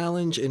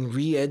 challenge, and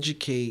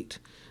re-educate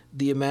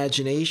the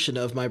imagination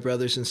of my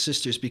brothers and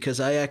sisters, because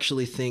I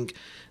actually think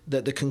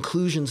that the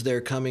conclusions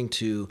they're coming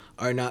to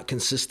are not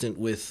consistent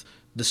with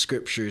the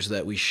scriptures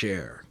that we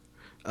share.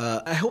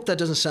 I hope that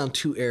doesn't sound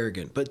too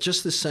arrogant, but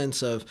just the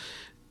sense of,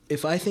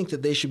 if I think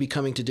that they should be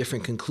coming to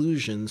different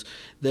conclusions,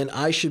 then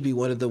I should be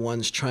one of the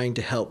ones trying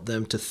to help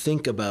them to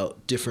think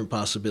about different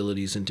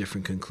possibilities and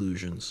different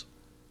conclusions.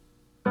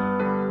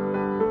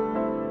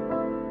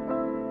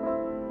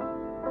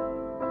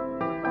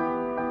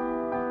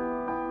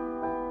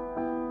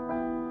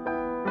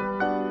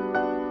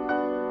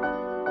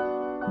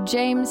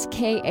 James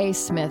K.A.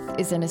 Smith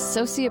is an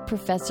associate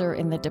professor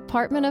in the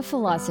Department of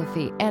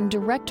Philosophy and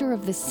director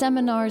of the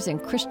Seminars in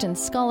Christian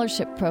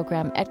Scholarship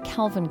program at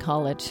Calvin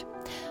College.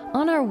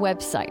 On our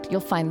website,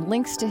 you'll find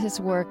links to his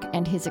work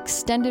and his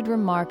extended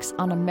remarks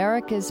on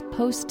America's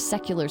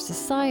post-secular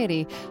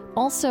society,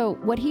 also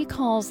what he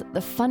calls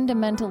the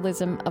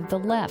fundamentalism of the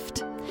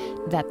left.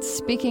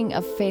 That's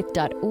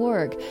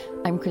speakingoffaith.org.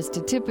 I'm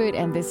Krista Tippett,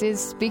 and this is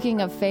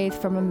Speaking of Faith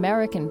from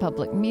American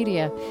Public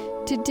Media.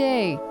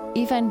 Today,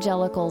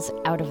 Evangelicals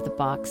Out of the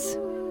Box.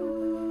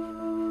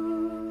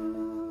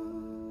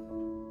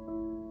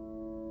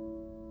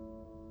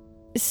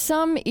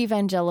 Some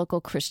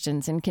evangelical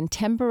Christians in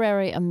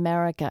contemporary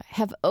America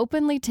have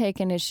openly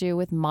taken issue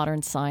with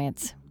modern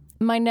science.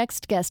 My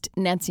next guest,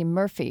 Nancey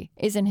Murphy,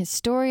 is an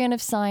historian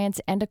of science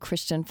and a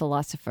Christian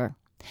philosopher.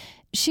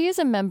 She is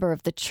a member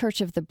of the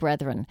Church of the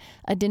Brethren,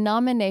 a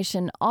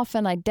denomination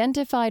often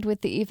identified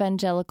with the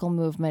evangelical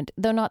movement,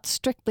 though not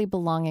strictly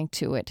belonging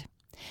to it.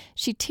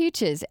 She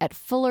teaches at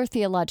Fuller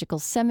Theological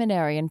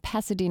Seminary in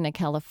Pasadena,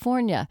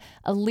 California,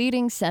 a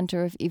leading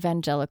center of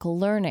evangelical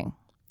learning.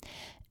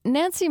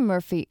 Nancey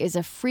Murphy is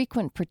a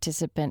frequent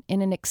participant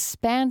in an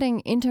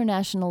expanding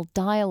international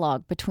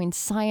dialogue between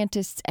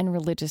scientists and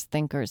religious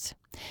thinkers.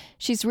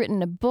 She's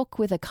written a book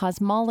with a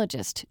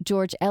cosmologist,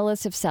 George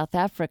Ellis of South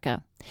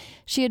Africa.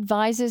 She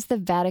advises the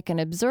Vatican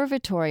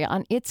Observatory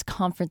on its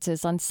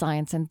conferences on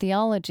science and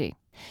theology.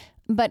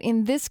 But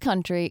in this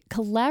country,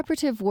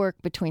 collaborative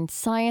work between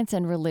science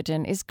and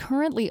religion is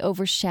currently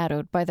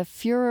overshadowed by the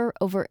furor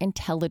over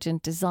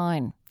intelligent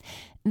design.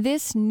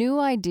 This new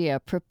idea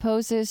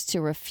proposes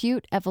to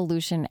refute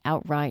evolution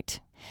outright.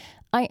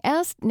 I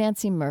asked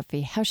Nancey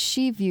Murphy how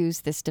she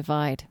views this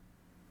divide.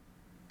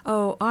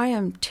 Oh, I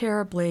am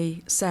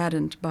terribly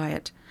saddened by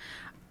it.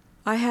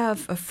 I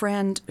have a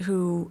friend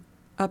who,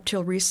 up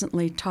till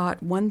recently,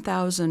 taught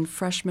 1,000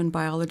 freshman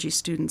biology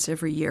students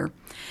every year,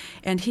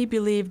 and he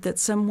believed that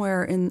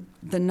somewhere in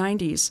the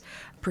 90s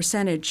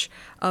percentage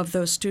of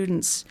those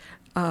students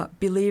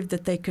believed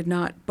that they could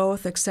not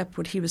both accept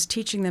what he was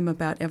teaching them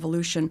about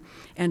evolution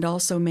and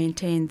also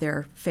maintain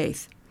their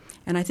faith.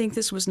 And I think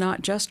this was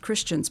not just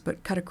Christians,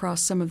 but cut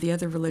across some of the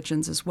other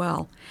religions as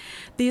well.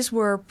 These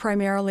were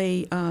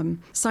primarily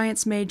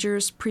science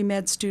majors,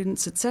 pre-med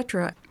students,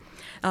 etc.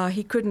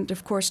 He couldn't,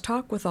 of course,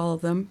 talk with all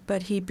of them,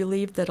 but he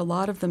believed that a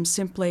lot of them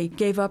simply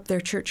gave up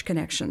their church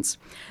connections.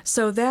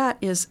 So that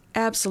is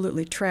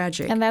absolutely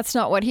tragic. And that's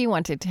not what he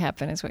wanted to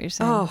happen, is what you're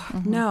saying.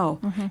 Oh, no.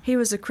 He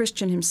was a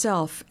Christian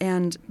himself,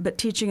 but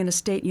teaching in a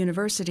state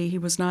university, he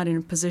was not in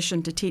a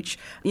position to teach,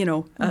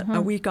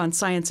 a week on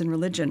science and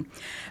religion.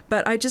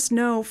 But I just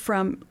know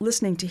from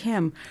listening to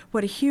him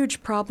what a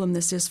huge problem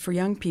this is for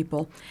young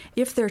people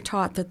if they're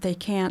taught that they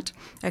can't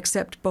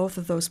accept both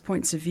of those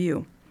points of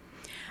view.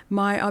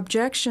 My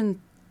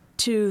objection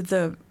to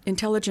the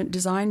intelligent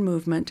design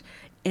movement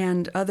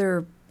and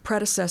other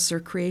predecessor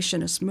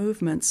creationist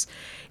movements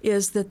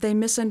is that they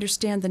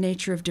misunderstand the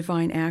nature of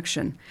divine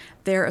action.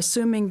 They're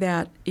assuming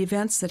that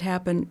events that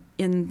happen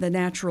in the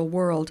natural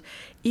world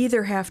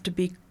either have to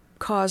be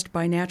caused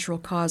by natural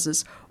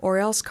causes or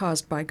else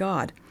caused by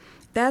God.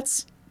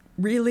 That's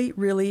really,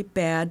 really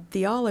bad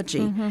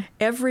theology.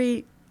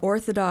 Every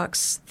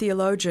Orthodox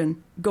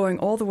theologian, going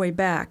all the way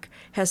back,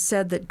 has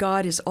said that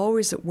God is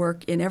always at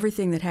work in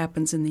everything that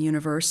happens in the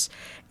universe,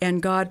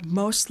 and God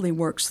mostly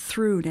works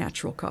through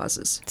natural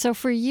causes. So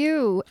for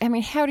you,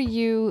 how do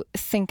you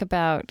think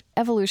about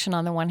evolution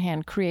on the one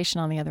hand, creation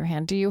on the other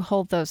hand? Do you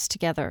hold those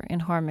together in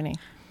harmony?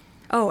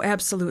 Oh,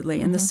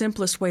 absolutely. And the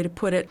simplest way to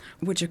put it,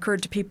 which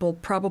occurred to people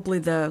probably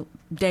the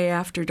day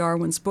after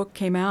Darwin's book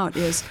came out,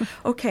 is,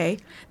 okay,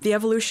 the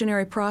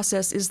evolutionary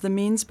process is the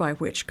means by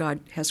which God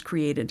has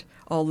created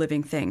all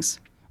living things.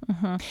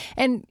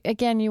 And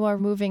again, you are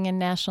moving in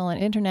national and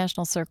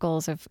international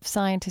circles of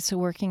scientists who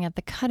are working at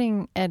the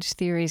cutting edge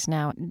theories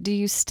now. Do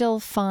you still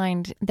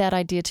find that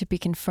idea to be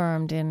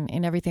confirmed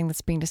in everything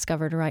that's being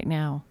discovered right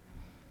now?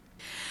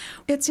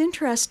 It's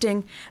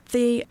interesting.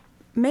 The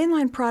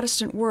mainline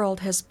Protestant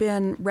world has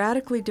been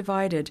radically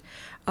divided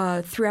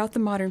throughout the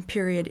modern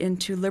period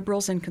into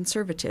liberals and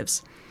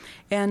conservatives.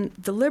 And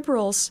the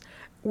liberals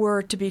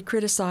were to be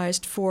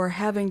criticized for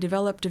having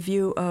developed a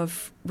view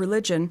of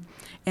religion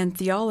and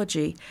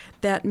theology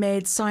that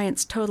made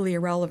science totally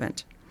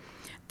irrelevant.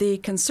 The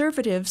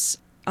conservatives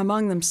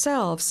among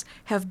themselves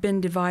have been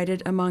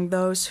divided among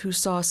those who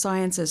saw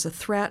science as a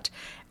threat,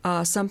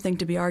 something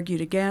to be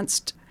argued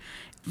against,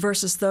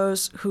 versus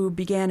those who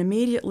began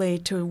immediately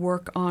to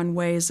work on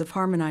ways of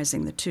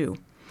harmonizing the two.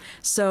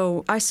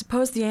 So I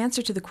suppose the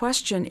answer to the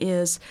question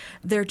is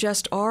there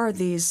just are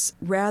these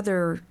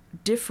rather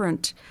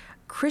different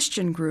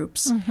Christian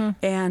groups,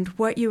 and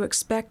what you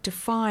expect to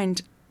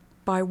find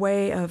by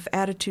way of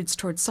attitudes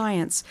toward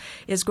science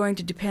is going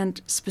to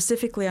depend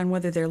specifically on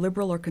whether they're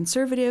liberal or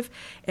conservative,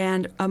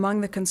 and among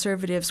the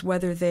conservatives,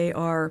 whether they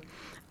are,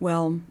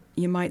 well,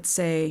 you might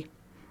say,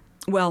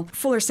 well,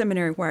 Fuller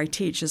Seminary, where I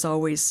teach, is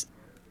always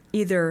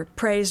either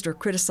praised or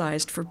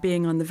criticized for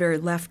being on the very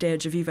left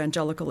edge of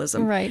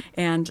evangelicalism. Right.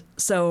 And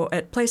so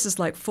at places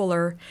like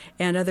Fuller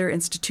and other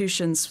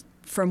institutions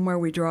from where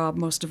we draw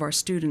most of our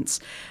students,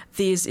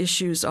 these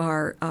issues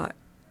are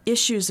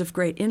issues of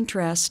great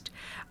interest,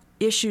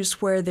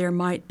 issues where there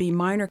might be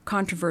minor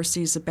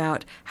controversies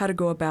about how to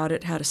go about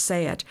it, how to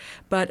say it,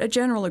 but a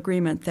general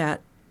agreement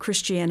that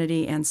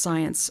Christianity and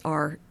science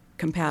are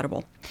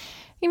compatible.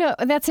 You know,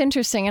 that's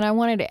interesting, and I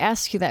wanted to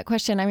ask you that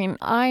question. I mean,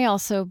 I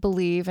also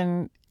believe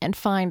and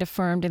find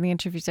affirmed in the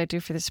interviews I do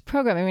for this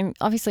program. I mean,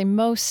 obviously,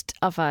 most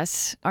of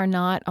us are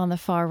not on the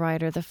far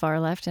right or the far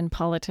left in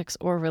politics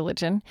or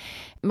religion.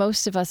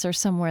 Most of us are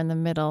somewhere in the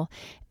middle.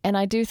 And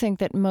I do think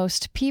that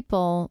most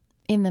people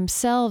in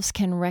themselves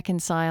can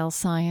reconcile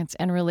science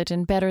and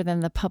religion better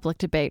than the public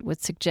debate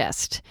would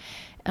suggest.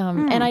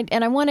 And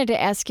I wanted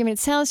to ask you, I mean, it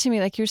sounds to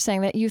me like you're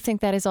saying that you think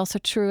that is also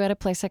true at a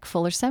place like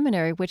Fuller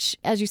Seminary, which,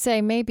 as you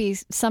say, maybe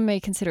some may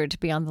consider it to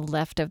be on the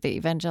left of the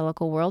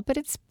evangelical world, but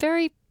it's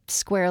very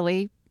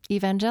squarely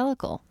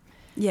evangelical.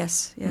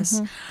 Yes.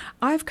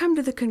 I've come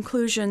to the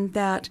conclusion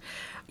that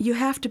you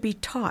have to be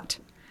taught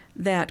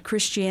that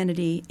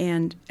Christianity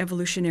and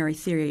evolutionary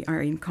theory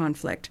are in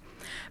conflict.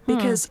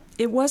 Because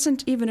it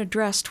wasn't even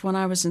addressed when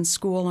I was in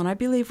school, and I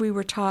believe we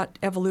were taught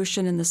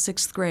evolution in the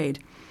 6th grade.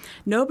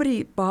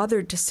 Nobody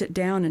bothered to sit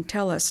down and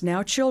tell us,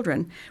 now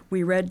children,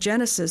 we read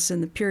Genesis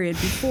in the period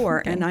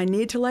before, and I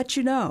need to let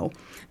you know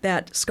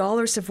that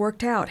scholars have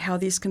worked out how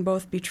these can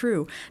both be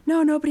true.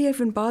 No, nobody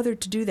even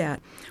bothered to do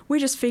that. We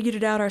just figured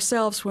it out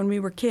ourselves when we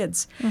were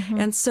kids.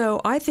 And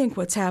so I think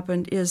what's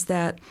happened is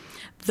that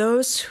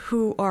those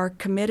who are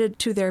committed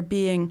to their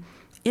being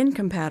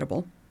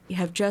incompatible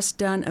have just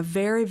done a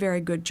very,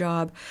 very good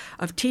job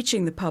of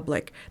teaching the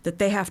public that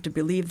they have to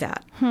believe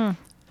that.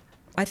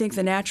 I think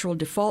the natural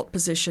default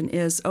position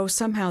is,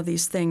 somehow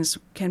these things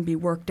can be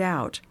worked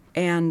out.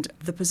 And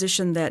the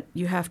position that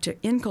you have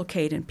to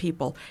inculcate in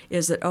people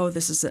is that,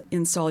 this is an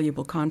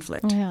insoluble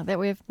conflict.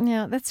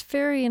 Yeah, that's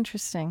very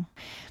interesting.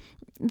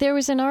 There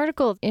was an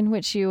article in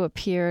which you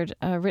appeared,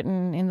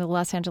 written in the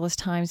Los Angeles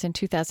Times in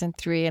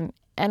 2003,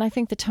 and I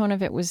think the tone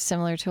of it was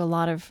similar to a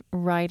lot of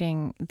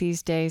writing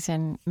these days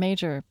in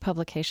major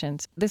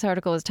publications. This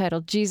article is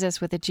titled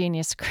Jesus with a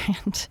Genius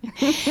Grant.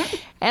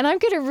 And I'm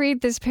going to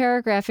read this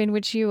paragraph in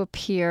which you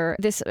appear.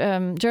 This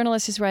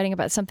journalist is writing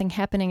about something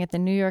happening at the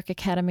New York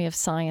Academy of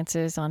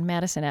Sciences on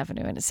Madison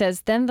Avenue. And it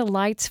says, then the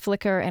lights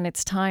flicker and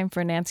it's time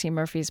for Nancey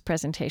Murphy's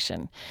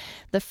presentation.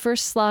 The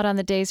first slot on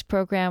the day's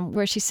program,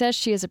 where she says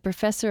she is a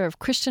professor of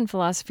Christian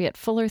philosophy at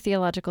Fuller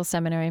Theological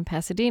Seminary in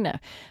Pasadena.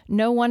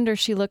 No wonder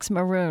she looks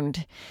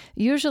marooned.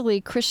 Usually,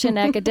 Christian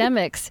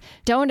academics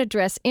don't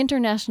address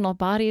international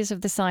bodies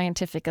of the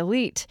scientific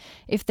elite.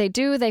 If they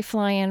do, they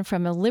fly in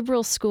from a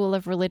liberal school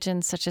of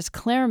religion such as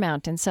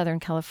Claremont in Southern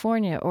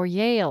California or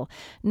Yale,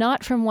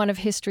 not from one of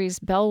history's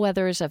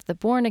bellwethers of the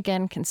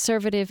born-again,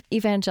 conservative,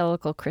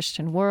 evangelical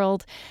Christian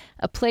world,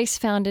 a place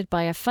founded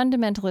by a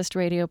fundamentalist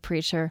radio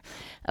preacher,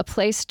 a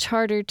place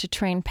chartered to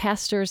train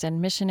pastors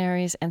and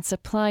missionaries and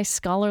supply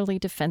scholarly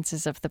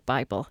defenses of the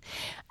Bible.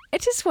 I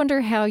just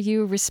wonder how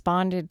you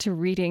responded to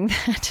reading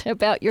that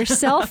about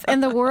yourself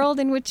and the world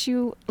in which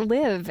you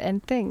live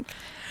and think.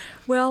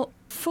 Well,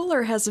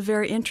 Fuller has a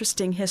very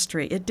interesting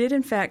history. It did,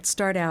 in fact,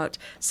 start out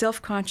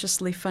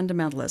self-consciously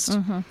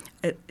fundamentalist.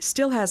 It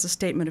still has a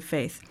statement of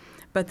faith,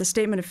 but the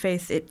statement of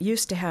faith it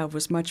used to have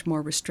was much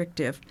more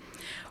restrictive.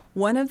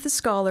 One of the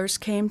scholars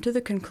came to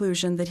the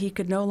conclusion that he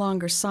could no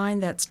longer sign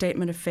that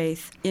statement of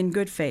faith in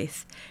good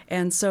faith.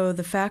 And so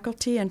the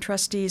faculty and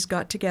trustees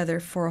got together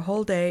for a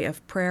whole day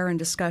of prayer and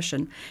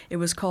discussion. It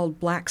was called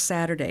Black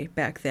Saturday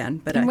back then,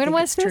 but and I think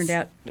it's turned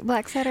out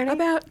Black Saturday?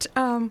 About,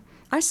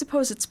 I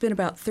suppose it's been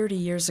about 30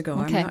 years ago.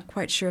 Okay. I'm not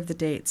quite sure of the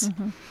dates.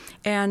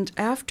 And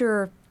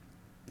after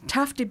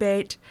tough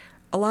debate,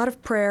 a lot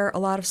of prayer, a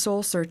lot of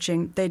soul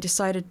searching, they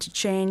decided to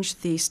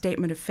change the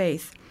statement of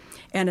faith.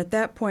 And at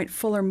that point,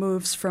 Fuller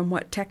moves from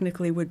what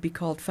technically would be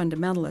called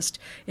fundamentalist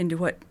into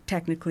what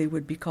technically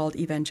would be called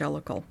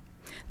evangelical.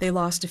 They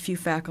lost a few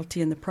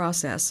faculty in the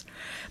process.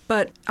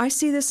 But I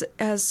see this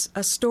as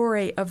a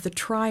story of the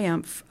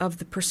triumph of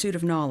the pursuit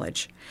of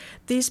knowledge.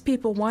 These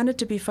people wanted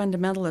to be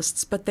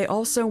fundamentalists, but they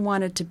also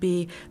wanted to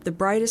be the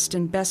brightest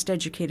and best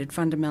educated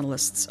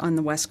fundamentalists on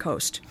the West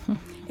Coast.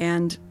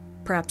 And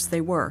perhaps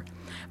they were.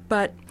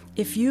 But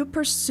if you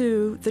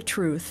pursue the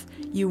truth,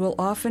 you will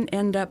often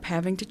end up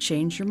having to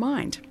change your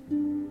mind.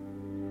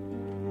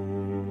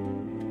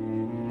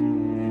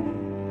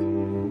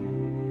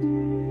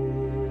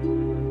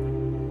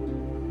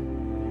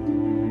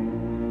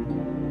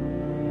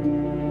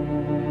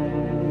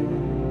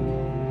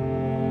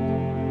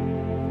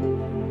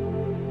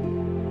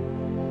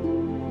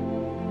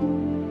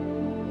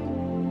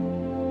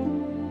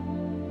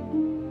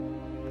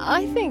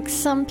 I think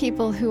some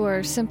people who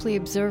are simply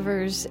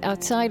observers,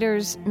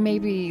 outsiders,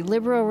 maybe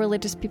liberal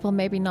religious people,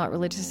 maybe not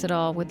religious at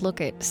all, would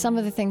look at some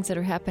of the things that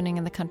are happening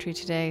in the country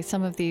today,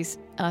 some of these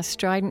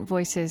strident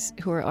voices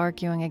who are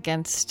arguing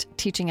against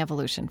teaching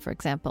evolution, for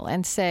example,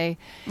 and say,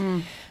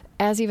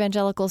 as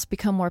evangelicals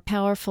become more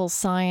powerful,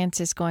 science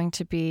is going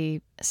to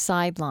be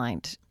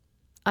sidelined.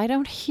 I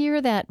don't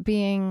hear that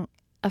being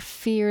a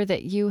fear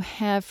that you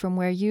have from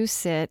where you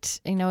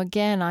sit.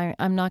 Again,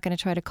 I'm not going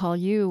to try to call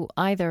you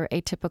either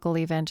a typical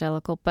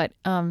evangelical, but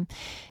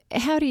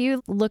how do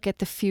you look at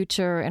the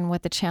future and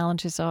what the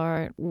challenges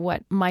are,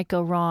 what might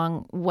go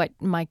wrong, what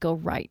might go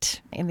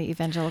right in the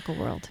evangelical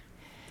world?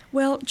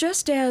 Well,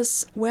 just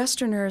as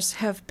Westerners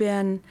have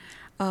been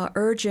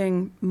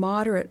urging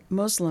moderate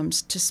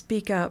Muslims to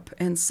speak up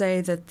and say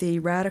that the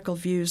radical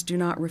views do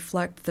not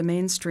reflect the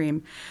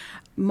mainstream,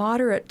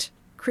 moderate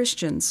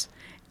Christians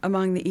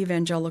among the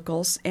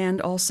evangelicals and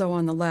also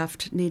on the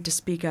left need to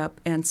speak up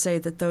and say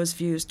that those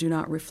views do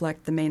not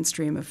reflect the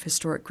mainstream of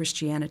historic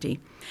Christianity.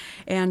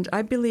 And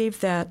I believe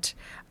that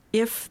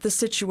if the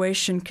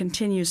situation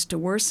continues to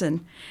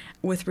worsen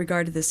with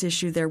regard to this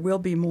issue, there will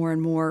be more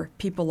and more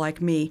people like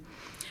me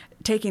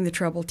taking the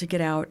trouble to get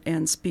out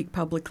and speak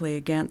publicly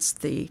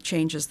against the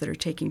changes that are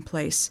taking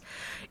place.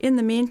 In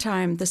the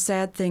meantime, the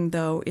sad thing,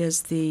 though,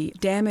 is the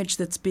damage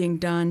that's being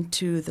done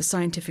to the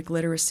scientific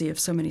literacy of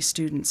so many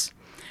students.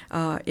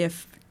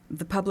 If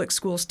the public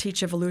schools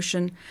teach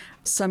evolution,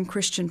 some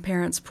Christian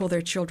parents pull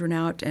their children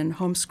out and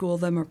homeschool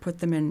them or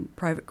put them in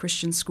private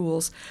Christian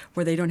schools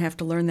where they don't have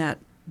to learn that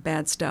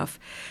bad stuff.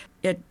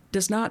 It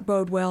does not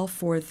bode well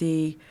for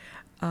the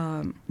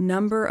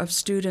number of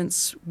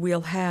students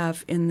we'll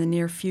have in the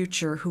near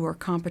future who are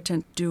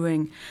competent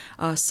doing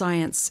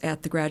science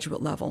at the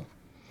graduate level.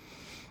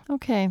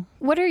 Okay.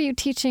 What are you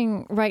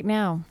teaching right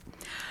now?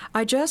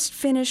 I just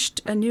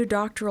finished a new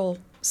doctoral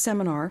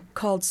seminar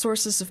called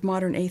Sources of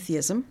Modern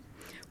Atheism,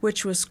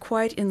 which was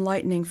quite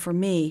enlightening for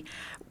me.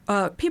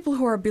 People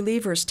who are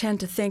believers tend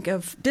to think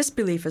of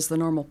disbelief as the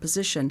normal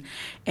position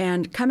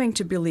and coming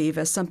to believe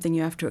as something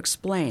you have to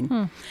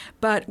explain.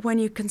 But when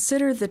you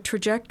consider the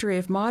trajectory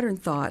of modern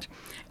thought,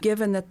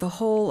 given that the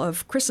whole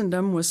of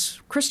Christendom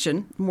was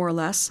Christian, more or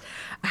less,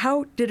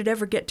 how did it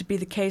ever get to be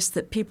the case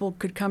that people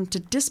could come to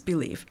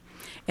disbelieve?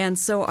 And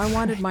so I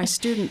wanted my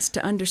students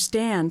to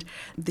understand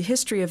the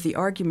history of the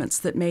arguments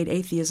that made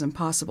atheism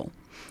possible.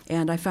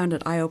 And I found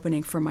it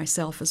eye-opening for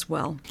myself as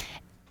well.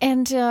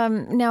 And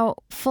now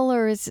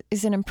Fuller is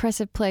an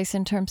impressive place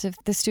in terms of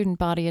the student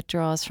body it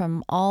draws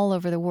from all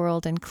over the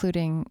world,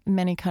 including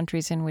many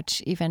countries in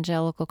which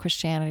evangelical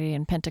Christianity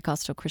and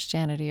Pentecostal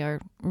Christianity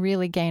are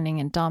really gaining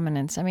in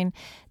dominance. I mean,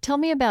 tell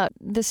me about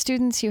the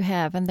students you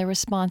have and the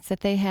response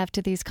that they have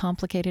to these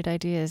complicated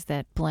ideas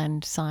that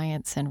blend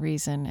science and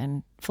reason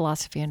and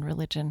philosophy and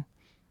religion.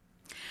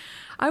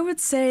 I would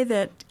say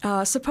that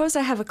suppose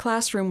I have a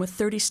classroom with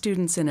 30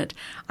 students in it.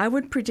 I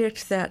would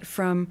predict that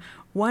from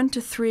 1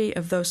 to 3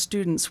 of those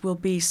students will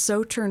be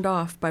so turned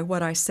off by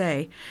what I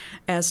say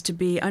as to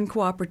be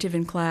uncooperative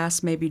in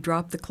class, maybe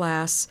drop the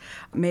class,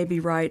 maybe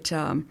write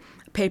a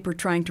paper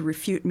trying to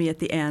refute me at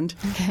the end.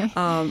 Okay.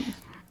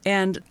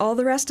 And all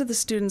the rest of the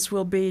students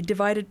will be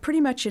divided pretty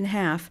much in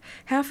half.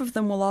 Half of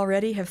them will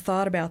already have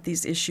thought about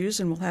these issues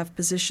and will have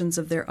positions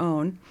of their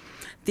own.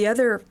 The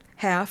other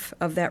half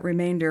of that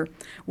remainder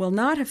will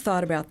not have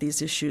thought about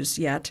these issues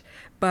yet,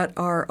 but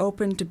are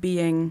open to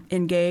being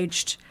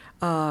engaged,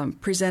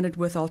 presented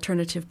with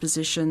alternative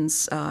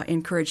positions,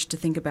 encouraged to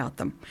think about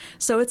them.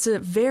 So it's a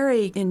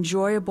very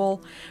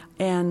enjoyable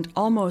and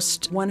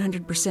almost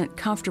 100%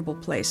 comfortable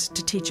place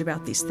to teach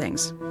about these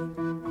things.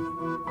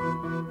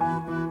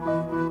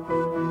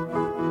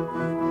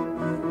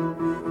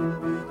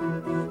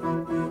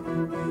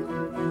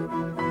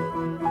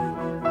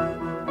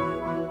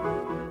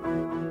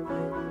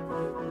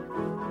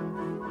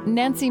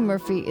 Nancey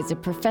Murphy is a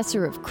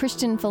professor of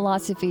Christian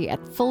philosophy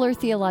at Fuller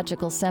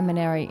Theological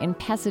Seminary in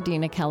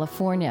Pasadena,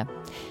 California.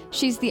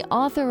 She's the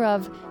author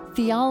of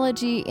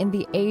Theology in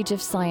the Age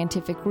of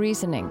Scientific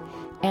Reasoning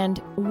and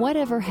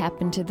Whatever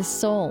Happened to the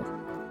Soul.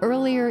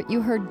 Earlier,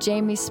 you heard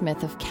Jamie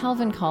Smith of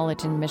Calvin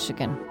College in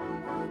Michigan.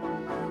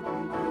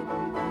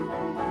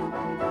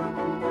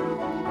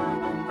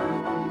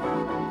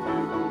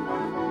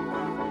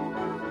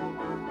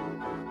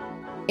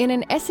 In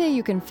an essay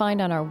you can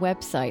find on our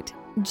website,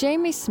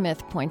 Jamie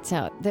Smith points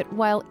out that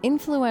while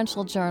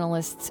influential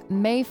journalists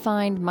may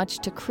find much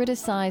to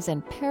criticize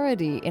and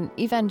parody in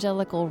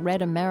evangelical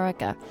Red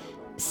America,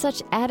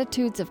 such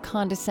attitudes of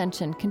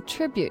condescension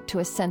contribute to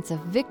a sense of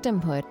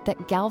victimhood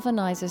that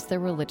galvanizes the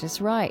religious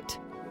right.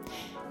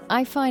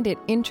 I find it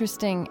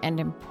interesting and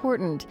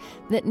important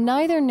that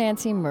neither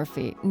Nancey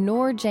Murphy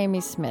nor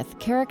Jamie Smith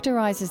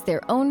characterizes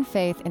their own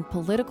faith in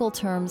political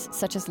terms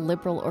such as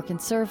liberal or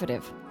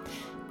conservative.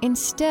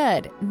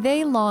 Instead,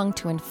 they long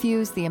to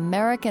infuse the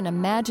American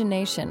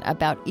imagination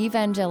about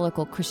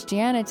evangelical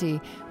Christianity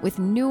with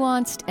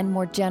nuanced and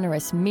more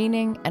generous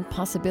meaning and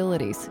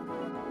possibilities.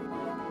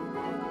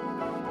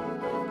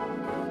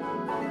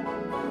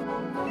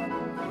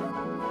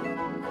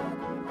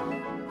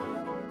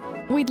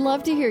 We'd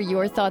love to hear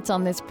your thoughts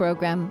on this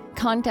program.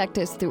 Contact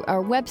us through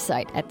our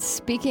website at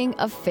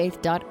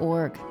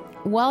speakingoffaith.org.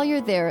 While you're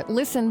there,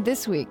 listen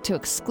this week to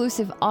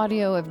exclusive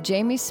audio of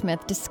Jamie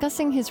Smith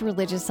discussing his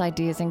religious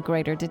ideas in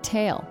greater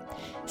detail.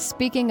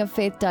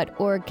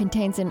 SpeakingOfFaith.org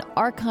contains an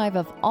archive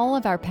of all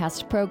of our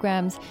past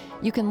programs.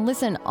 You can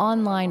listen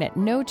online at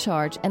no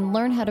charge and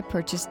learn how to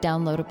purchase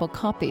downloadable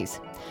copies.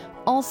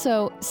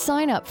 Also,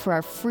 sign up for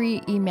our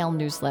free email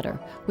newsletter,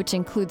 which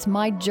includes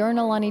my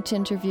journal on each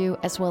interview,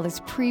 as well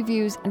as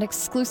previews and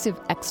exclusive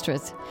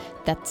extras.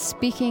 That's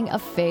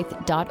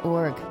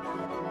SpeakingOfFaith.org.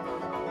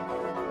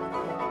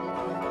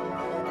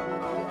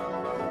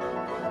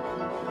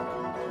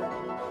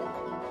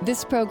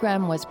 This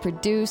program was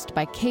produced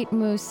by Kate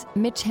Moose,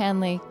 Mitch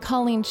Hanley,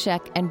 Colleen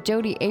Scheck, and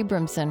Jody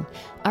Abramson.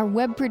 Our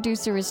web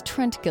producer is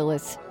Trent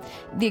Gillis.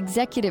 The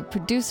executive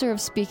producer of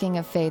Speaking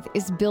of Faith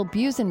is Bill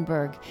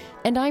Busenberg,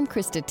 and I'm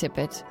Krista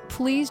Tippett.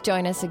 Please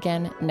join us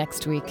again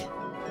next week.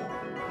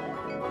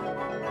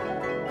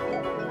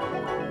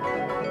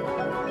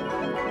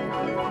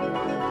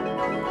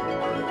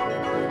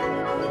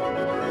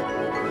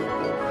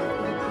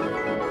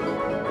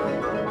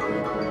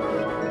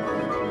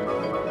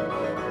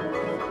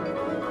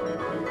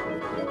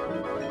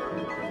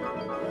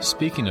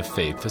 Speaking of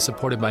Faith is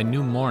supported by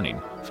New Morning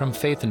from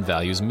Faith and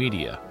Values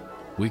Media,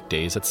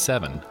 weekdays at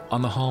 7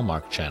 on the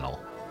Hallmark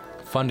Channel.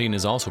 Funding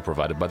is also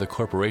provided by the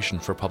Corporation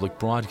for Public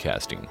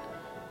Broadcasting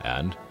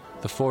and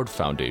the Ford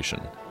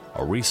Foundation,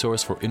 a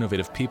resource for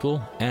innovative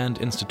people and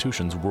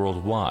institutions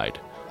worldwide,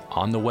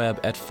 on the web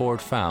at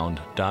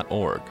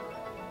fordfound.org,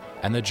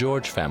 and the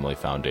George Family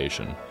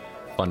Foundation,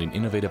 funding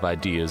innovative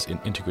ideas in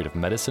integrative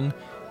medicine,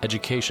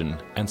 education,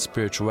 and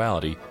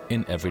spirituality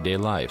in everyday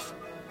life.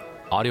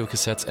 Audio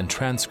cassettes and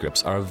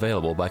transcripts are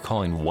available by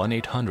calling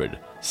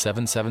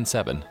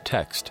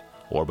 1-800-777-TEXT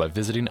or by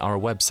visiting our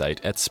website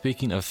at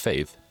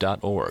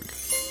speakingoffaith.org.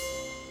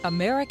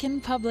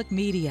 American Public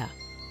Media